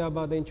no idea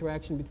about the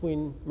interaction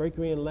between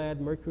mercury and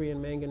lead, mercury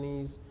and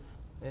manganese.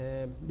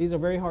 These are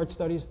very hard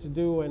studies to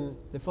do, and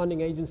the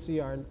funding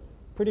agency are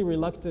pretty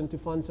reluctant to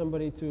fund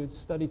somebody to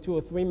study 2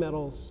 or 3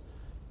 metals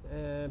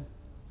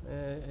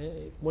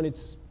when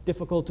it's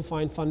difficult to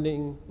find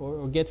funding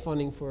or get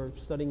funding for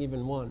studying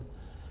even one.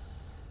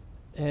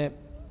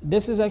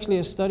 This is actually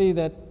a study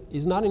that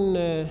is not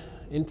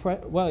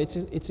well,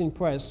 it's in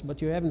press,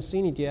 but you haven't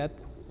seen it yet.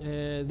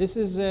 This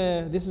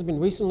has been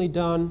recently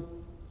done,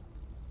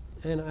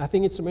 and I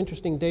think it's some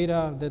interesting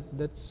data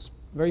that's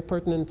very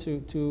pertinent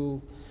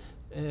to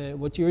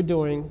what you're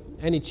doing,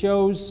 and it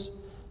shows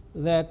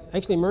that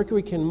actually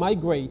mercury can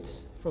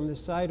migrate from the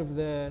side of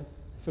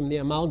from the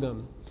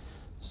amalgam.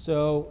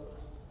 So,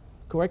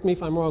 correct me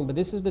if I'm wrong, but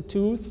this is the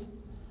tooth.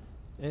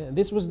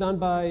 This was done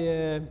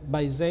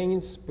by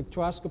Zane's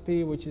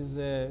spectroscopy, which is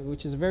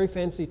a very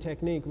fancy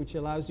technique which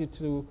allows you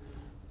to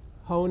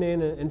hone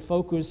in and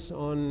focus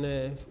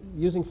on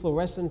using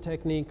fluorescent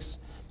techniques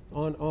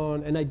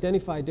on and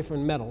identify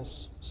different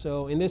metals.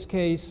 So in this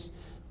case,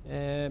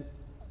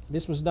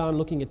 this was done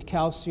looking at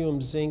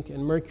calcium, zinc,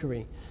 and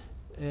mercury.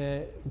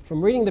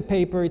 From reading the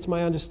paper, it's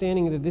my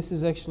understanding that this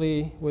is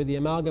actually where the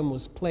amalgam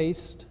was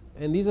placed,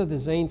 and these are the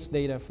Zane's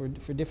data for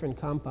different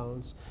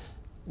compounds.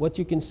 What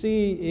you can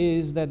see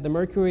is that the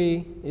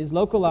mercury is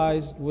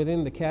localized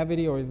within the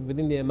cavity or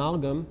within the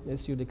amalgam,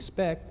 as you'd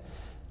expect,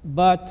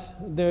 but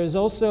there's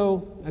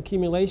also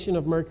accumulation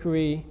of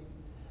mercury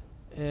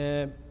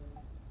in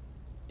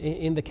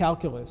the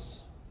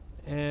calculus.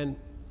 And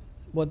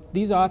what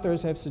these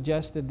authors have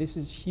suggested, this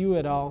is Hugh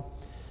et al.,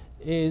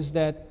 is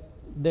that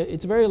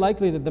it's very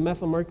likely that the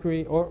methyl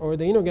mercury or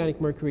the inorganic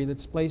mercury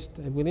that's placed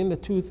within the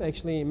tooth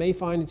actually may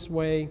find its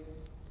way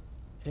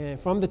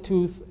from the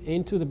tooth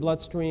into the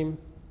bloodstream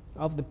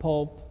of the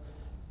pulp,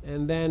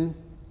 and then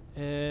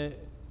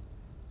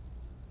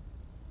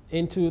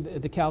into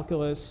the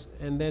calculus,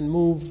 and then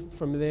move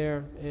from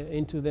there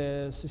into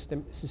the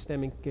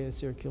systemic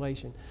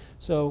circulation.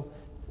 So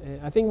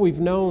I think we've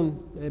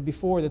known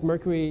before that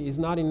mercury is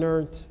not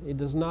inert. It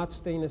does not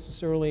stay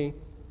necessarily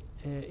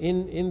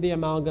in the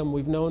amalgam.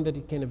 We've known that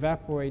it can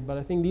evaporate, but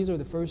I think these are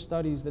the first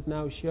studies that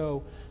now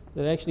show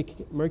that actually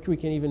mercury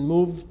can even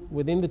move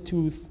within the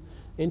tooth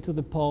into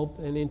the pulp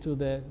and into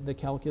the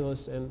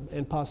calculus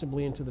and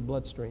possibly into the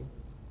bloodstream.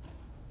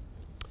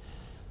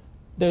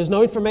 There's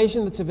no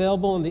information that's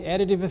available on the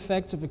additive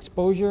effects of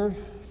exposure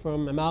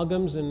from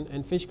amalgams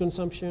and fish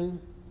consumption.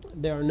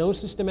 There are no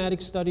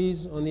systematic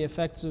studies on the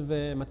effects of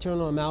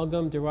maternal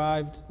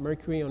amalgam-derived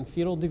mercury on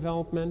fetal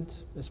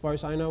development, as far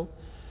as I know.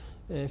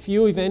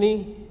 Few, if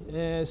any,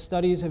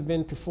 studies have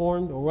been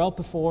performed or well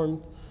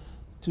performed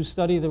to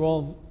study the role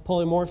of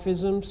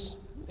polymorphisms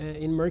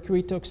in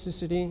mercury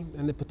toxicity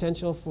and the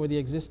potential for the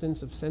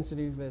existence of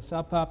sensitive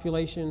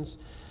subpopulations.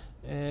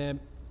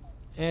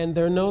 And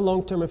there are no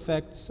long-term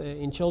effects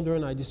in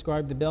children. I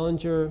described the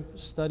Bellinger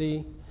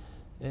study.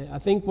 I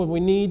think what we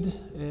need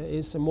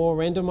is some more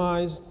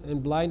randomized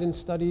and blinded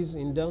studies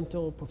in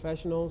dental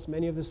professionals.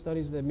 Many of the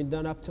studies that have been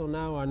done up till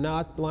now are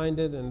not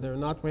blinded and they're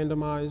not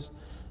randomized.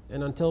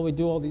 And until we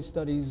do all these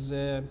studies,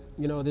 you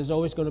know, there's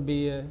always going to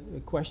be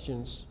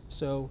questions.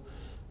 So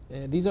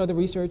these are the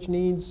research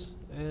needs.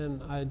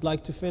 And I'd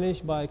like to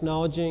finish by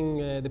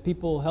acknowledging the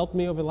people who helped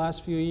me over the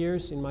last few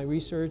years in my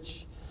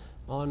research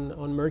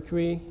on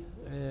mercury.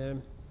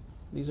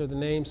 These are the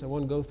names. I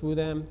won't go through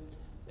them.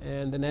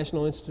 And the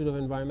National Institute of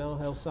Environmental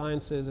Health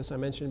Sciences, as I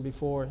mentioned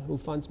before, who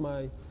funds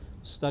my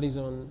studies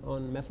on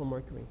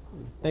methylmercury.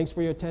 Thanks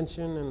for your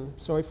attention, and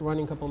sorry for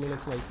running a couple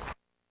minutes late.